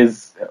say,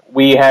 is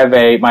we have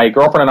my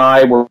girlfriend and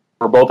I, we're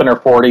both in our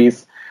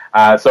 40s.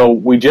 So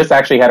we just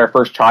actually had our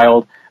first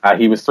child.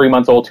 He was 3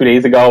 months old 2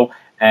 days ago.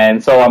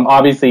 And so I'm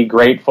obviously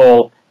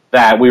grateful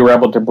that we were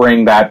able to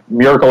bring that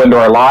miracle into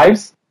our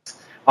lives.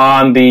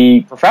 On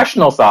the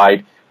professional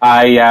side,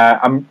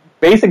 I'm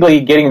basically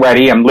getting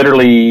ready. I'm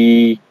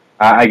literally,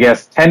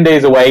 10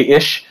 days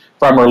away-ish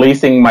from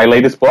releasing my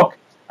latest book.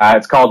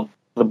 It's called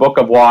The Book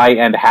of Why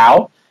and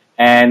How.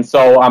 And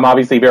so I'm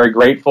obviously very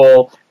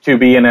grateful to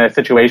be in a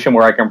situation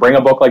where I can bring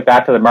a book like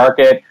that to the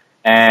market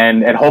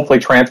and hopefully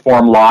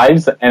transform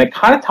lives. And it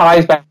kind of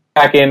ties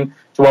back in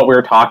to what we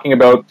were talking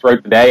about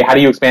throughout the day. How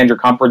do you expand your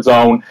comfort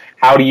zone?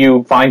 How do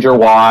you find your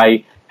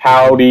why?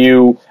 How do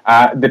you,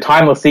 the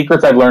timeless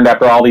secrets I've learned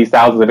after all these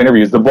thousands of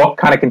interviews, the book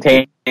kind of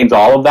contains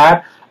all of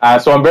that.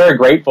 So I'm very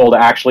grateful to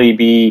actually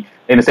be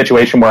in a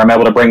situation where I'm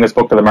able to bring this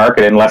book to the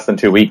market in less than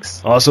 2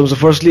 weeks. Awesome. So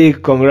firstly,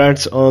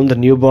 congrats on the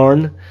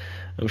newborn.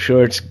 I'm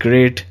sure it's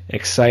great,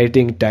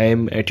 exciting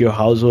time at your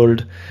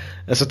household.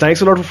 So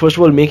thanks a lot for, first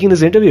of all, making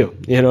this interview.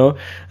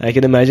 I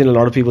can imagine a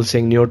lot of people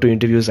saying no to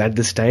interviews at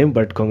this time,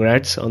 but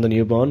congrats on the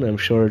newborn. I'm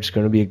sure it's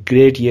going to be a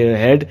great year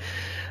ahead,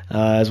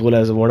 as well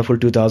as a wonderful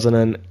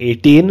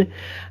 2018.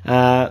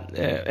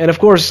 And of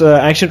course,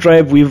 Action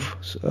Tribe, we've,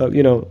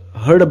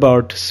 heard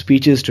about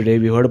speeches today.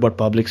 We heard about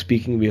public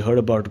speaking. We heard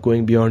about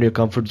going beyond your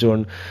comfort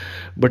zone.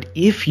 But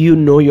if you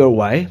know your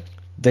why,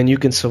 then you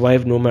can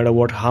survive no matter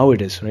how it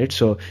is, right?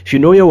 So if you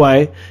know your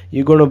why,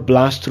 you're going to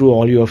blast through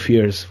all your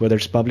fears, whether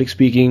it's public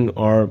speaking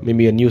or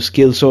maybe a new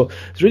skill. So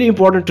it's really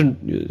important to,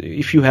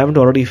 if you haven't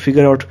already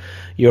figured out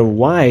your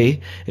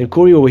why, and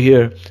Corey over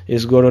here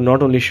is going to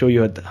not only show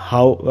you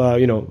how,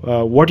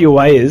 what your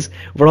why is,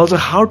 but also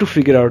how to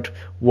figure out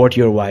what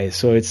your why is.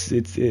 So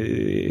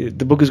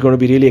the book is going to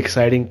be really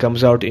exciting.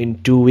 Comes out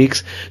in 2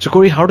 weeks. So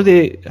Corey, how do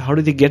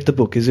they get the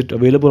book? Is it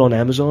available on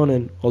Amazon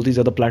and all these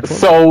other platforms?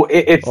 So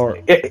here's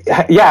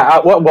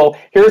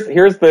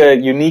the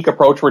unique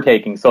approach we're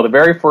taking. So the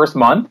very first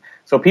month,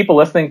 so people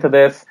listening to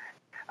this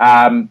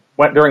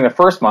during the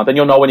first month, and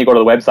you'll know when you go to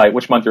the website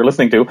which month you're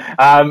listening to.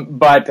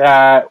 But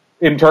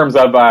in terms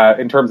of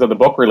the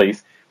book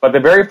release, but the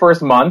very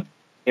first month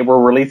we're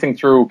releasing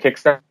through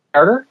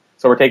Kickstarter.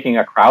 So we're taking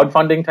a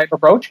crowdfunding type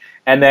approach,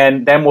 and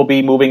then we'll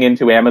be moving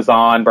into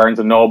Amazon, Barnes &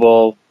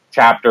 Noble,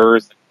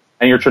 Chapters,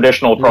 and your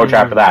traditional approach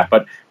after that.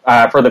 But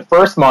for the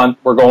first month,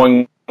 we're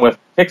going with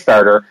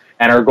Kickstarter,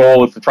 and our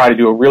goal is to try to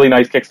do a really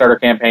nice Kickstarter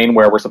campaign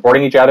where we're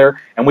supporting each other,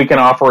 and we can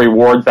offer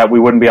rewards that we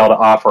wouldn't be able to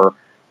offer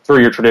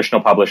through your traditional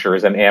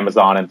publishers and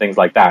Amazon and things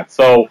like that.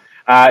 So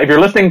if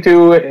you're listening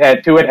to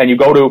it and you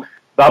go to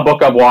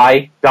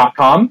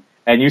thebookofwhy.com,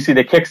 and you see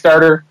the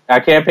Kickstarter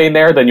campaign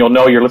there, then you'll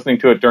know you're listening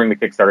to it during the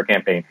Kickstarter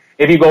campaign.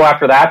 If you go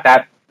after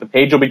that the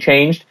page will be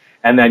changed,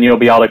 and then you'll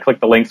be able to click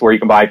the links where you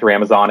can buy through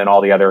Amazon and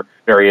all the other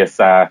various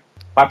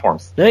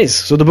platforms. Nice.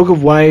 So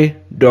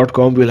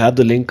thebookofwhy.com, we'll have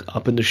the link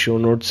up in the show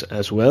notes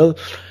as well.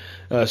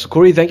 So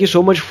Corey, thank you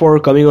so much for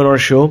coming on our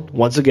show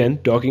once again,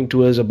 talking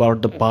to us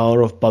about the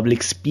power of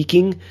public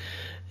speaking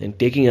and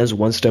taking us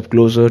one step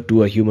closer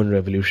to a human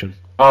revolution.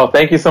 Oh,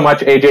 thank you so much,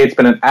 AJ. It's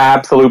been an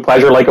absolute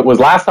pleasure, like it was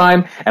last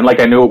time, and like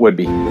I knew it would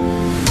be. You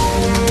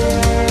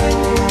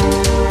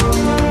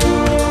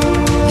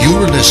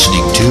were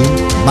listening to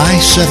My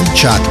Seven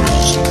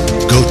Chakras.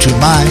 Go to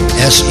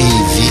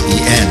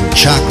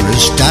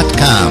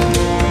mysevenchakras.com.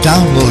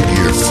 Download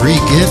your free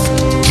gift,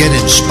 get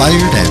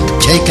inspired,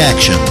 and take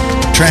action.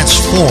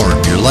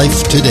 Transform your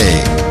life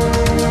today.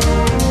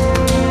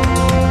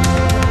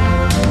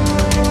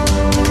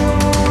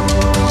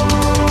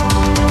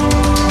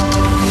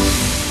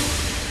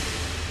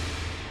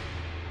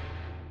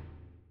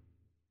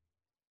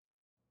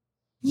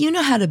 You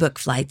know how to book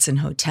flights and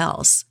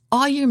hotels.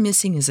 All you're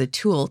missing is a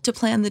tool to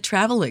plan the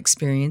travel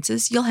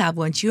experiences you'll have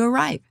once you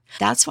arrive.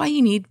 That's why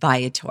you need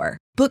Viator.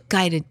 Book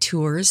guided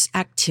tours,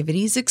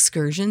 activities,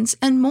 excursions,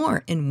 and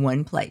more in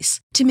one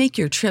place to make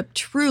your trip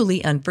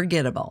truly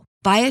unforgettable.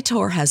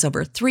 Viator has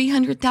over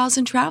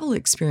 300,000 travel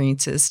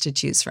experiences to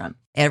choose from.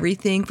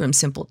 Everything from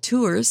simple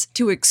tours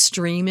to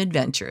extreme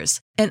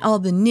adventures and all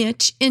the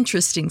niche,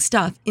 interesting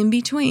stuff in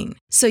between.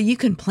 So you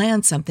can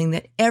plan something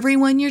that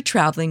everyone you're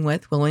traveling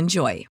with will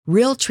enjoy.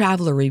 Real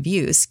traveler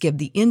reviews give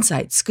the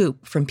inside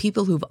scoop from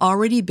people who've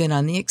already been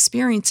on the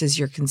experiences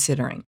you're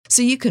considering.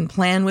 So you can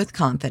plan with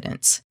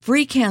confidence.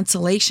 Free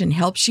cancellation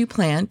helps you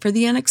plan for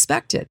the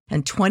unexpected.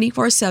 And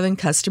 24/7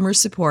 customer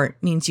support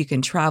means you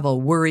can travel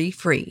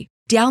worry-free.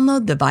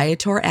 Download the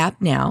Viator app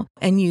now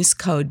and use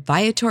code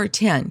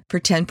Viator10 for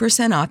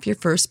 10% off your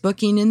first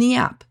booking in the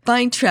app.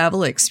 Find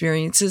travel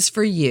experiences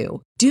for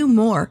you. Do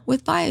more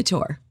with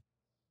Viator.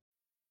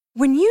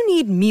 When you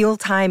need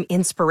mealtime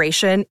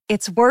inspiration,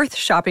 it's worth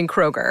shopping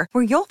Kroger,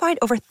 where you'll find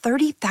over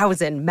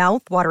 30,000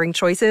 mouth-watering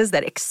choices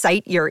that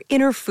excite your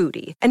inner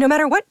foodie. And no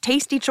matter what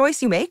tasty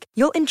choice you make,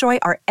 you'll enjoy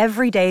our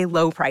everyday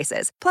low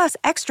prices, plus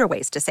extra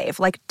ways to save,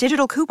 like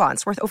digital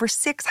coupons worth over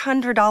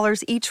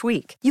 $600 each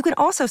week. You can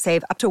also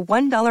save up to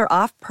 $1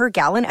 off per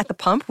gallon at the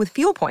pump with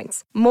fuel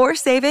points. More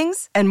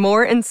savings and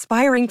more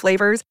inspiring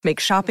flavors make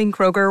shopping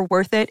Kroger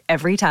worth it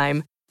every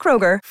time.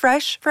 Kroger,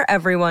 fresh for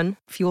everyone.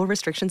 Fuel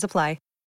restrictions apply.